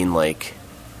necessarily mean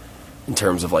in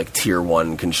terms of tier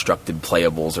 1 constructed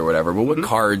playables or whatever, but what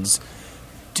cards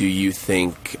do you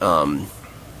think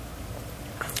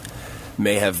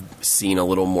may have seen a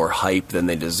little more hype than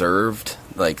they deserved,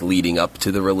 leading up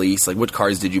to the release? What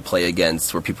cards did you play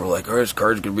against where people were like, oh, this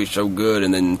card's going to be so good,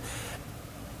 and then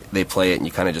they play it and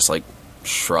you kind of just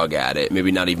shrug at it,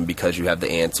 maybe not even because you have the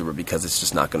answer, but because it's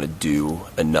just not going to do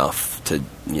enough to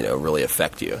really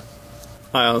affect you?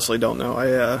 I honestly don't know.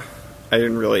 I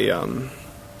didn't really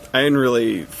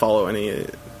follow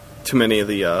too many of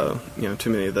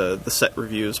the set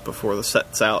reviews before the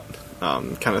set's out,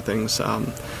 kind of things.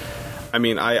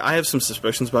 I have some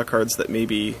suspicions about cards that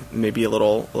maybe a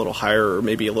little higher or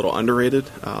maybe a little underrated.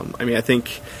 I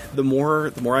think the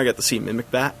more I got to see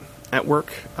Mimic Bat at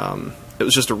work, it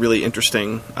was just a really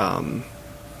interesting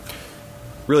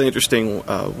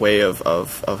way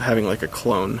of having a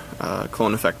clone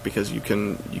effect, because you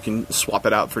can swap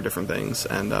it out for different things,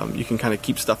 and you can kind of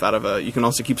keep stuff you can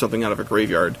also keep something out of a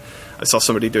graveyard. I saw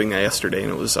somebody doing that yesterday,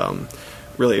 and it was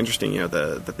really interesting.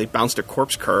 That they bounced a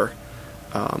Corpse Cur,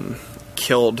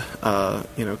 killed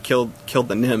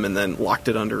the Nim, and then locked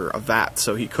it under a vat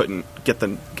so he couldn't get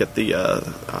the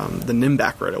Nim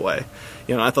back right away.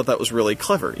 I thought that was really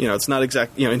clever. It's not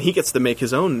exact. And he gets to make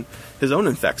his own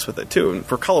infects with it too. And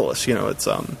for colorless, it's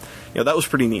that was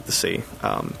pretty neat to see.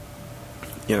 I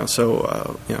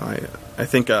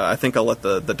think I'll let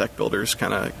the deck builders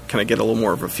kind of get a little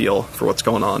more of a feel for what's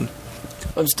going on.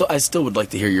 I still would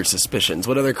like to hear your suspicions.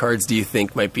 What other cards do you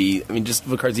think might be? Just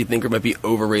what cards do you think might be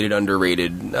overrated,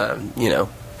 underrated? You don't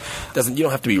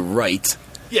have to be right.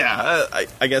 Yeah,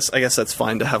 I guess that's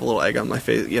fine to have a little egg on my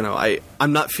face.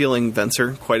 I'm not feeling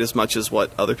Venser quite as much as what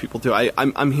other people do.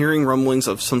 I'm hearing rumblings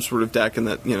of some sort of deck and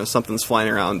that something's flying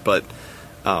around, but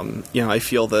I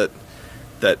feel that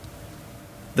the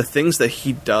things that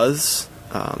he does,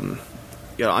 I'm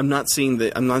not seeing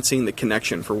the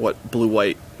connection for what blue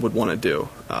white would want to do.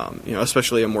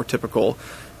 Especially a more typical,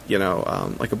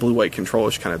 like a blue white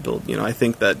controllish kind of build. I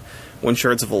think that when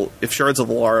if Shards of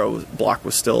Alara block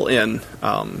was still in,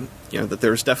 that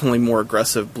there's definitely more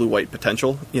aggressive blue-white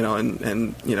potential,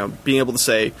 and being able to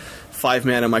say 5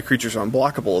 mana my creatures are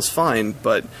unblockable is fine,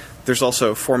 but there's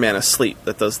also 4 mana Sleep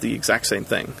that does the exact same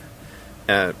thing,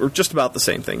 or just about the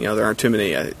same thing. There aren't too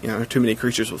many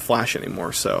creatures with flash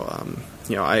anymore, so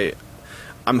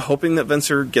I'm hoping that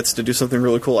Venser gets to do something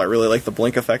really cool. I really like the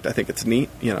Blink effect. I think it's neat.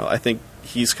 I think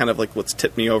he's kind of what's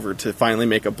tipped me over to finally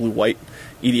make a blue-white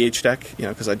EDH deck,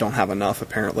 because I don't have enough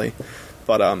apparently.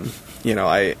 But I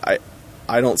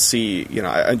don't see,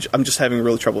 I'm just having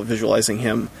really trouble visualizing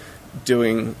him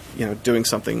doing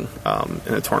something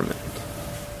in a tournament.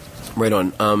 Right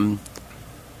on.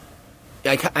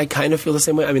 I kind of feel the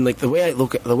same way. The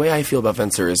way I feel about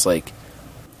Venser is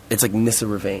it's like Nissa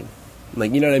Ravane.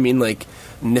 You know what I mean?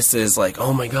 Nissa is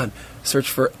oh my god, search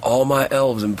for all my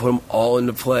elves and put them all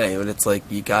into play. But it's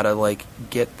you gotta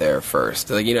get there first.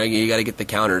 You gotta get the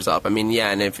counters up. Yeah,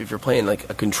 and if you're playing a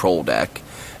control deck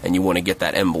and you want to get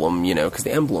that emblem, because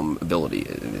the emblem ability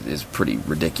is pretty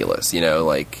ridiculous.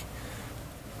 Yeah,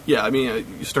 you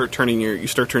start turning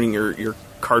your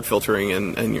card filtering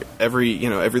and every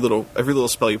little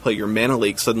spell you play, your mana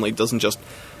leak suddenly doesn't just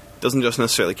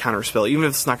necessarily counter spell. Even if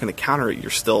it's not going to counter it, you're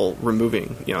still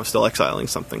removing, still exiling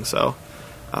something. So,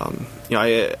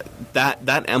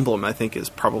 that emblem I think is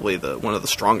probably one of the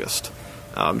strongest,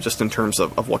 just in terms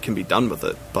of what can be done with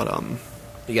it. But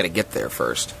you got to get there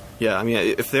first. Yeah, I mean,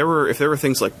 if there were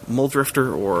things like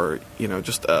Muldrifter or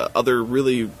just other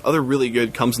really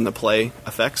good comes into play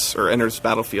effects or enters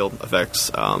battlefield effects,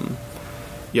 I'm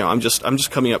just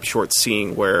coming up short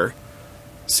seeing what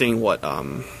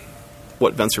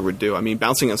Venser would do. I mean,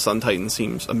 bouncing on Sun Titan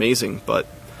seems amazing, but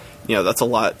that's a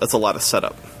lot of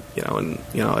setup. I'm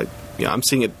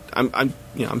seeing it. I'm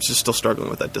just still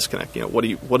struggling with that disconnect. What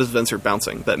is Venser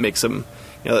bouncing that makes him,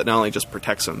 that not only just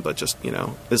protects him, but just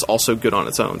is also good on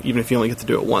its own. Even if you only get to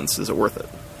do it once, is it worth it?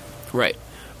 Right.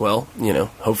 Well,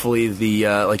 hopefully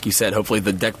like you said, hopefully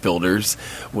the deck builders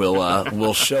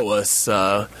will show us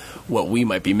what we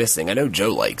might be missing. I know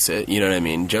Joe likes it. You know what I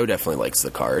mean? Joe definitely likes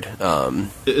the card.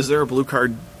 Is there a blue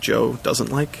card Joe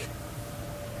doesn't like?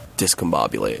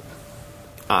 Discombobulate.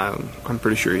 I'm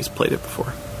pretty sure he's played it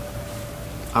before.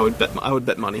 I would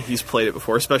bet money he's played it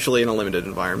before, especially in a limited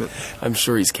environment. I'm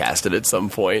sure he's cast it at some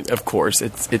point. Of course,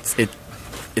 it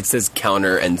says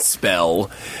counter and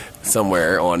spell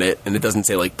somewhere on it, and it doesn't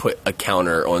say like put a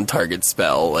counter on target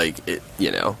spell, like it,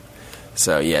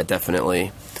 So yeah,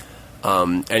 definitely.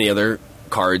 Any other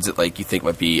cards that like you think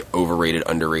might be overrated,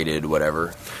 underrated,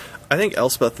 whatever? I think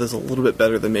Elspeth is a little bit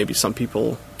better than maybe some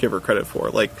people give her credit for.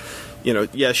 Like,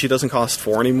 yeah, she doesn't cost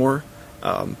 4 anymore,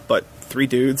 but 3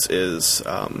 dudes is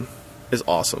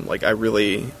awesome. Like, I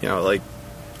really,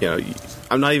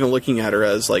 I'm not even looking at her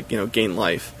as like, gain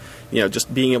life.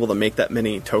 Just being able to make that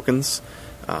many tokens,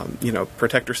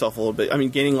 protect yourself a little bit. I mean,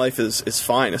 gaining life is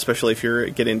fine, especially if you're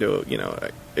getting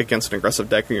into, against an aggressive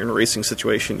deck or you're in a racing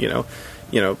situation.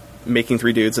 Making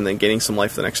 3 dudes and then gaining some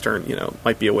life the next turn,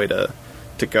 might be a way to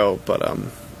go. But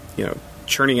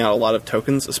churning out a lot of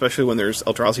tokens, especially when there's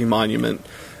Eldrazi Monument,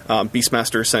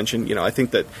 Beastmaster Ascension. I think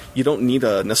that you don't need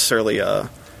necessarily a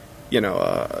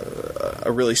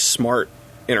really smart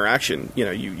interaction.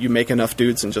 You make enough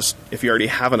dudes, and just if you already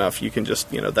have enough, you can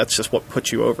just that's just what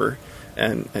puts you over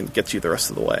and gets you the rest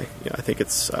of the way. I think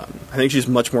I think she's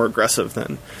much more aggressive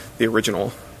than the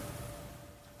original.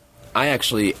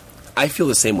 I feel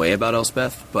the same way about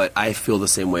Elspeth, but I feel the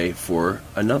same way for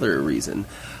another reason.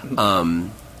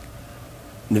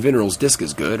 Navinral's Disc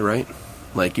is good, right?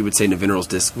 Like, you would say Navinral's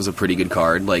Disc was a pretty good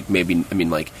card. Like, maybe,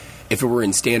 like, if it were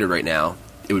in Standard right now,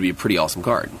 it would be a pretty awesome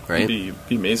card, right? It'd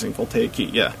be amazing. Voltaic Key,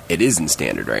 yeah. It is in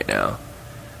Standard right now.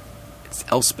 It's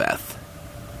Elspeth.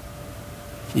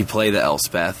 You play the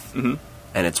Elspeth, and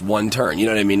it's 1 turn. You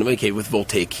know what I mean? Okay, with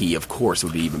Voltaic Key, of course, it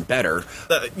would be even better.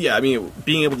 Yeah, I mean,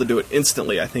 being able to do it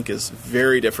instantly, I think, is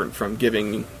very different from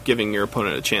giving your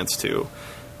opponent a chance to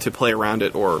play around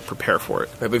it or prepare for it.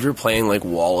 Right, but if you're playing like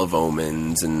Wall of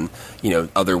Omens and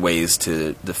other ways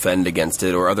to defend against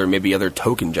it, or maybe other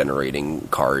token generating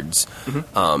cards,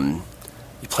 you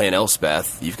play an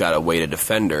Elspeth, you've got a way to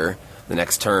defend her. The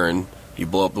next turn, you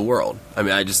blow up the world. I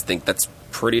mean, I just think that's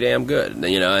pretty damn good.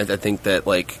 I think that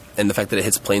and the fact that it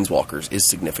hits Planeswalkers is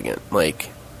significant.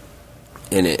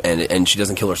 And she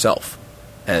doesn't kill herself,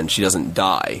 and she doesn't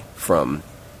die from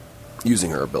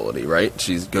using her ability, right?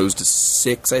 She goes to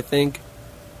 6, I think,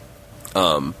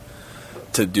 to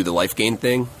do the life gain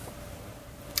thing,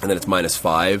 and then it's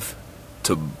 -5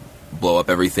 to blow up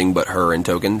everything but her and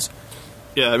tokens.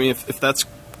 Yeah, I mean, if that's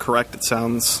correct, it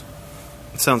sounds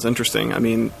interesting. I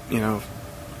mean,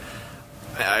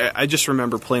 I just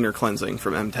remember Planar Cleansing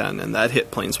from M10, and that hit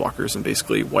Planeswalkers and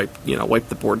basically wiped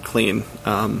the board clean.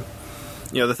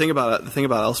 The thing about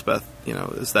Elspeth,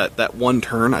 is that 1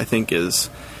 turn, I think, is.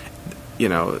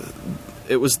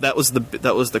 That was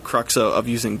the crux of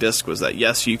using Disc, was that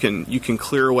yes, you can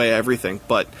clear away everything,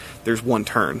 but there's 1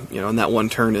 turn, and that 1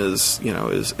 turn is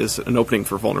an opening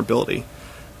for vulnerability.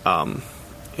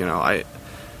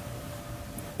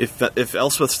 If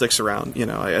Elspeth sticks around,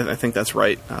 I think that's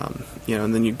right.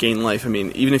 And then you gain life. I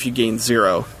mean, even if you gain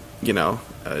 0, I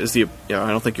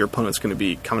don't think your opponent's going to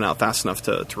be coming out fast enough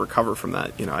to recover from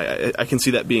that. I can see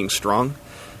that being strong.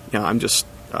 I'm just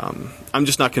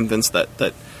not convinced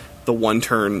that the 1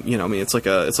 turn, it's like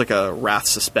a Wrath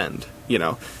Suspend,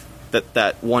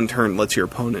 that 1 turn lets your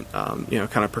opponent,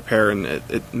 kind of prepare, and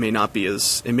it may not be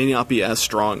as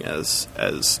strong as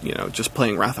just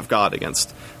playing Wrath of God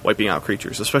against wiping out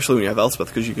creatures, especially when you have Elspeth,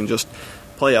 because you can just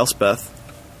play Elspeth,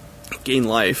 gain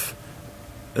life,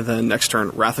 and then next turn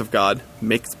Wrath of God,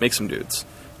 make some dudes.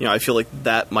 I feel like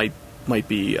that might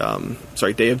be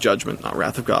Day of Judgment, not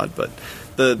Wrath of God, but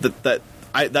that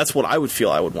that's what I would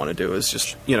feel I would want to do, is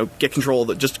just get control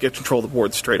of the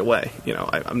board straight away.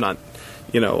 I'm not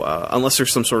unless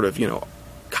there's some sort of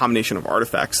combination of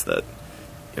artifacts that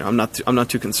I'm not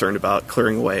too concerned about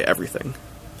clearing away everything.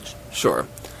 Sure.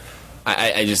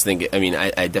 I just think,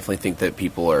 I definitely think that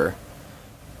people are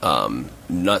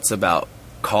nuts about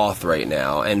Koth right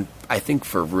now, and I think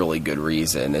for really good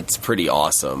reason. It's pretty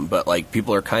awesome, but like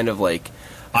people are kind of like,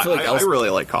 I really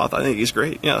like Koth. I think he's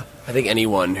great. Yeah, I think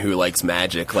anyone who likes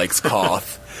Magic likes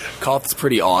Koth. Koth's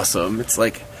pretty awesome. It's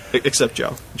like, except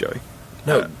Joey.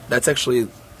 No, that's actually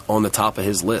on the top of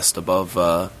his list, above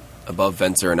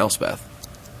Venser and Elspeth.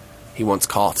 He wants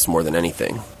Koths more than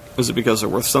anything. Is it because they're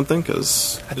worth something?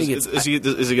 Because I think is he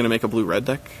going to make a blue-red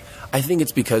deck? I think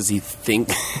it's because he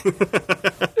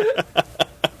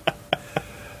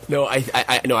No,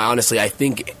 honestly, I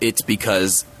think it's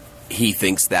because he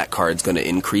thinks that card's going to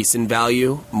increase in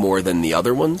value more than the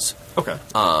other ones. Okay.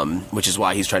 Which is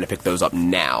why he's trying to pick those up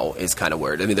now, is kind of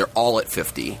weird. I mean, they're all at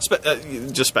 50.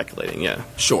 Just speculating, yeah.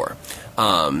 Sure.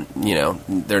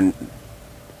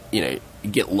 You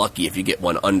get lucky if you get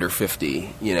one under 50,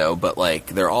 but like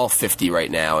they're all 50 right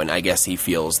now, and I guess he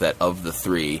feels that of the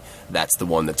three, that's the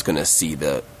one that's going to see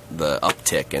the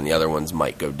uptick, and the other ones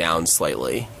might go down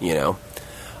slightly,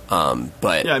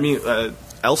 But yeah, I mean,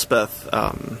 Elspeth,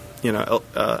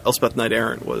 Elspeth Knight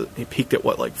Errant he peaked at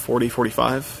what, like 40,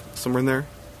 45, somewhere in there.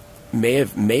 May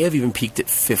have even peaked at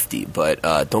 50, but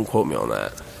don't quote me on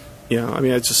that. Yeah, I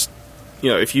mean, it's just.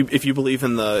 If you believe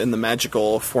in the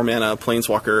magical 4-mana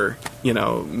Planeswalker,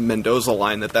 Mendoza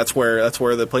line, that's where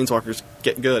the Planeswalkers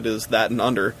get good, is that and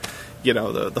under, the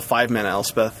 5-mana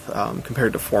Elspeth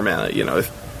compared to 4-mana.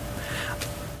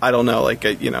 I don't know, like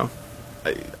I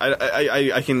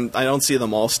don't see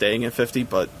them all staying at 50,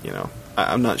 but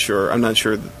I'm not sure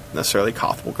necessarily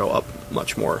Koth will go up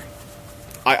much more.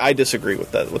 I disagree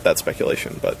with that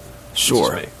speculation, but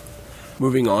sure. This is me.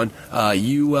 Moving on,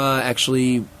 you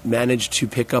actually managed to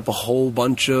pick up a whole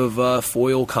bunch of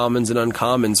foil commons and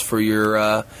uncommons for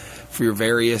your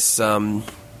various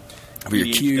for your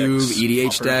cube,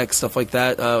 EDH decks, stuff like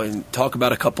that. And talk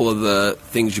about a couple of the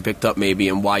things you picked up, maybe,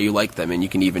 and why you like them. And you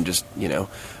can even just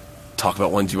talk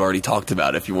about ones you've already talked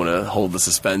about if you want to hold the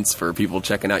suspense for people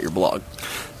checking out your blog.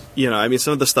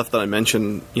 Some of the stuff that I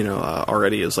mentioned,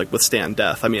 already is like Withstand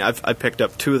Death. I mean, I picked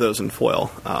up 2 of those in foil.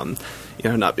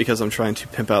 Not because I'm trying to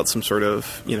pimp out some sort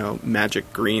of,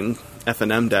 magic green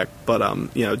F&M deck, but,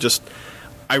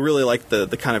 I really like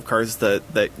the kind of cards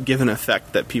that give an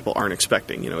effect that people aren't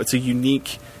expecting. It's a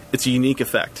unique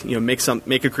effect.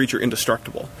 Make a creature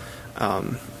indestructible.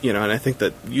 And I think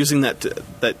that using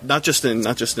that not just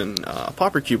in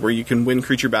Pauper Cube, where you can win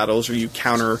creature battles, or you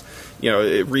counter,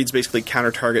 it reads basically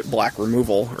counter target black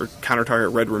removal or counter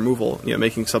target red removal.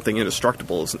 Making something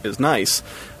indestructible is nice.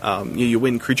 You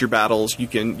win creature battles. You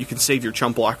can save your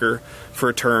chump blocker for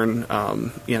a turn.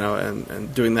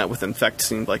 And doing that with Infect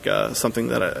seemed like something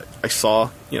that I saw.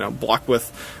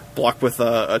 Block with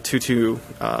a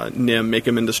 2/2 Nim, make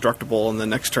him indestructible, and the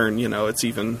next turn, it's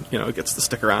even, it gets to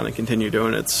stick around and continue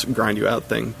doing its grind you out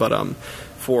thing. But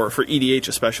for EDH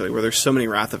especially, where there's so many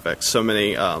wrath effects, so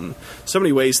many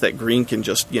ways that green can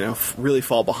just really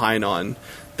fall behind on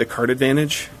the card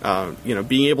advantage.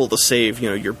 Being able to save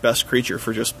your best creature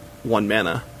for just 1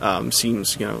 mana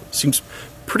seems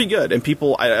pretty good, and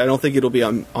people, I don't think it'll be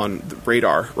on the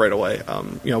radar right away.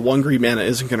 1 green mana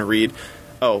isn't going to read.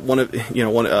 Oh,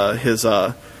 his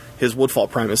Woodfall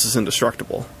Primus is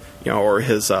indestructible, or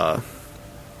his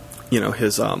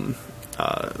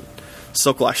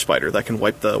Silklash Spider that can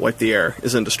wipe the air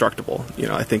is indestructible.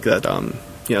 I think that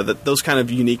that those kind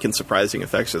of unique and surprising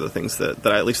effects are the things that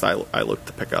at least I look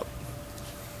to pick up.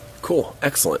 Cool,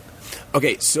 excellent.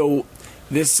 Okay, so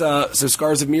this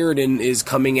Scars of Mirrodin is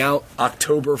coming out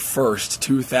October 1st,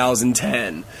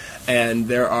 2010. And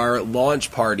there are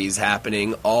launch parties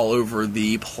happening all over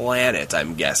the planet,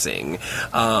 I'm guessing.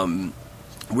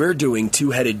 We're doing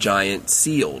Two-Headed Giant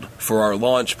sealed for our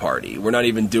launch party. We're not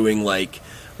even doing we're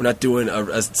not doing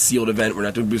a sealed event. We're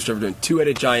not doing booster. We're doing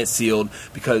Two-Headed Giant sealed,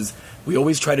 because we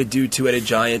always try to do Two-Headed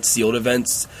Giant sealed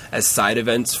events as side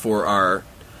events for our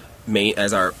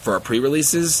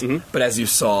pre-releases. Mm-hmm. But as you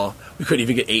saw, we couldn't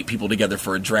even get 8 people together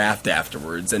for a draft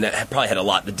afterwards, and that probably had a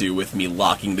lot to do with me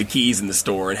locking the keys in the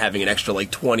store and having an extra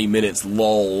 20 minutes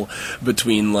lull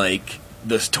between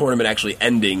this tournament actually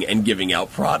ending and giving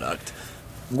out product.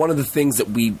 One of the things that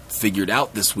we figured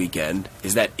out this weekend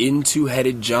is that in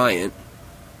Two-Headed Giant,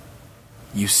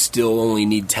 you still only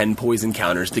need 10 poison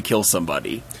counters to kill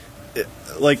somebody.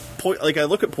 I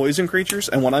look at poison creatures,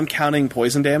 and when I'm counting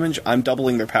poison damage, I'm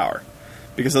doubling their power.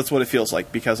 because that's what it feels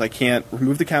like. Because I can't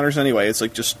remove the counters anyway. It's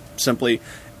like just simply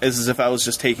as if I was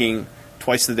just taking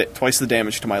twice the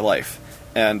damage to my life.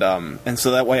 And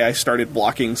so that way I started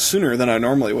blocking sooner than I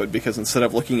normally would, because instead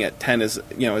of looking at 10 as,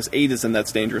 as 8 as in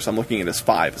that's dangerous, I'm looking at as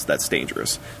 5 as that's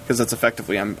dangerous, because that's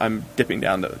effectively I'm dipping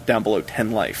down below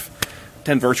 10 life,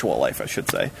 10 virtual life, I should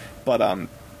say. But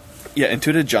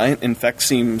Intuitive Giant Infect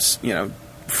seems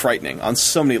frightening on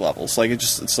so many levels. Like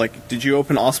it's like, did you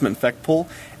open Awesome Infect pool?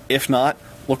 If not,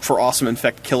 look for Awesome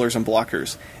Infect killers and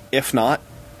blockers. If not,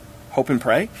 hope and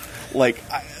pray. Like,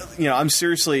 I'm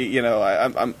seriously,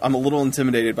 I'm a little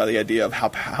intimidated by the idea of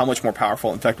how much more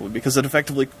powerful Infect would be, because it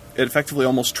effectively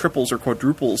almost triples or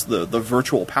quadruples the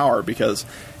virtual power, because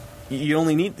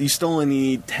you still only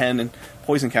need 10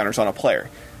 poison counters on a player.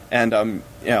 And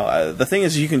the thing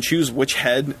is, you can choose which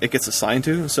head it gets assigned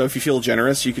to. So if you feel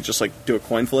generous, you could just like do a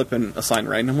coin flip and assign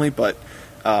randomly. But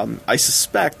I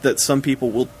suspect that some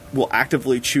people will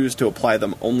actively choose to apply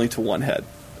them only to one head.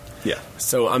 Yeah.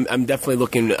 So I'm definitely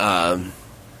looking.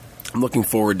 I'm looking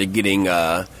forward to getting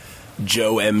Joe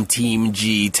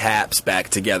MTG Taps back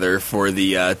together for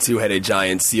the Two-Headed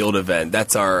Giant Sealed event.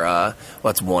 That's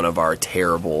that's one of our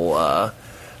terrible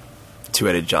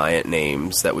Two-Headed Giant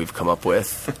names that we've come up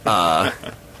with. So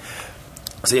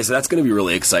that's going to be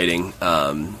really exciting.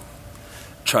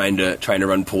 Trying to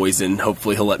run Poison.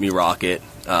 Hopefully he'll let me rock it.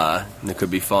 And it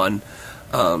could be fun.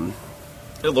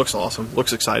 It looks awesome.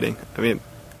 Looks exciting. I mean,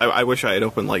 I wish I had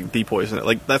opened like the Poison.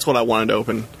 Like, that's what I wanted to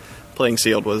open. Playing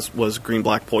Sealed was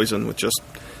green-black Poison with just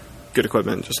good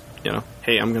equipment. Just,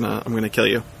 hey, I'm gonna kill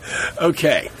you.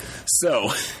 Okay, so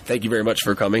thank you very much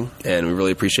for coming, and we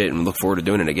really appreciate it, and look forward to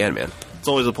doing it again, man. It's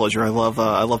always a pleasure. I love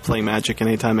playing Magic, and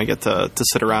anytime I get to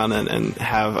sit around and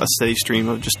have a steady stream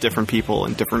of just different people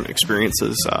and different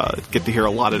experiences, get to hear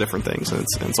a lot of different things, and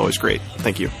it's always great.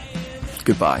 Thank you.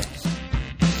 Goodbye.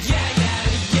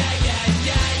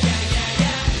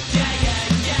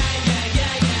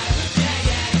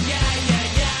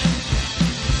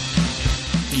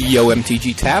 Yo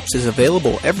MTG Taps is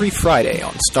available every Friday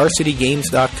on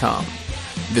StarCityGames.com.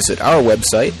 Visit our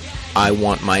website,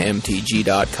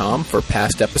 iwantmymtg.com, for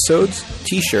past episodes,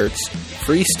 t-shirts,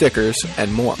 free stickers,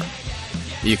 and more.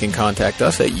 You can contact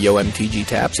us at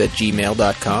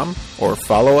yomtgtaps@gmail.com or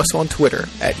follow us on Twitter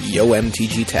at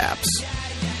yomtgtaps.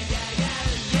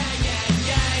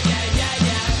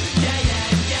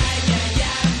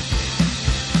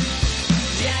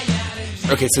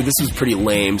 Okay, so this was pretty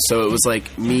lame. So it was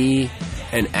like me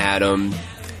and Adam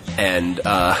and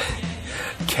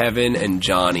Kevin and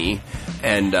Johnny.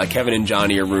 And Kevin and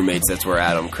Johnny are roommates. That's where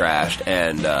Adam crashed.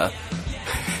 And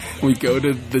we go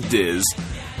to the Diz.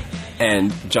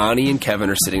 And Johnny and Kevin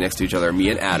are sitting next to each other. Me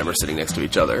and Adam are sitting next to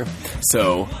each other.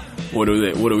 So what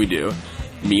do we do?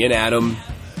 Me and Adam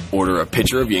order a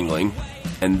pitcher of Yingling.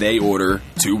 And they order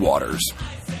 2 waters.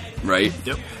 Right?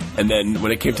 Yep. And then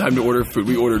when it came time to order food,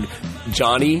 we ordered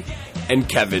Johnny and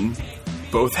Kevin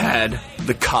both had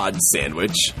the cod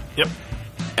sandwich. Yep.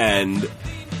 And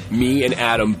me and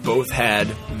Adam both had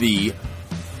the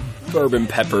bourbon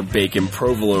pepper bacon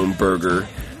provolone burger,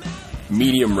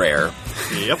 medium rare.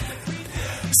 Yep.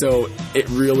 So it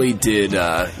really did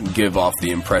give off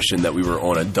the impression that we were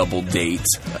on a double date.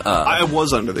 I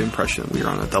was under the impression we were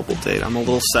on a double date. I'm a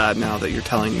little sad now that you're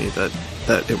telling me that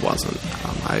it wasn't.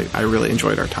 I really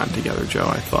enjoyed our time together, Joe.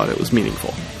 I thought it was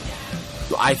meaningful.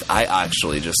 I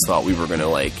actually just thought we were going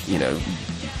to,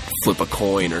 flip a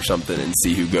coin or something and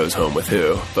see who goes home with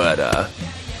who. But,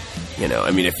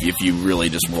 if you really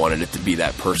just wanted it to be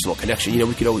that personal connection,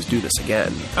 we could always do this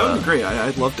again. That would be great.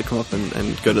 I'd love to come up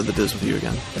and go to the Diz with you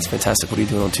again. That's fantastic. What are you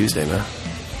doing on Tuesday, man?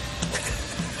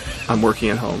 I'm working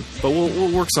at home, but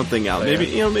we'll work something out.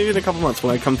 Maybe maybe in a couple months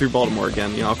when I come through Baltimore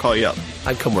again, I'll call you up.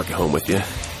 I'd come work at home with you.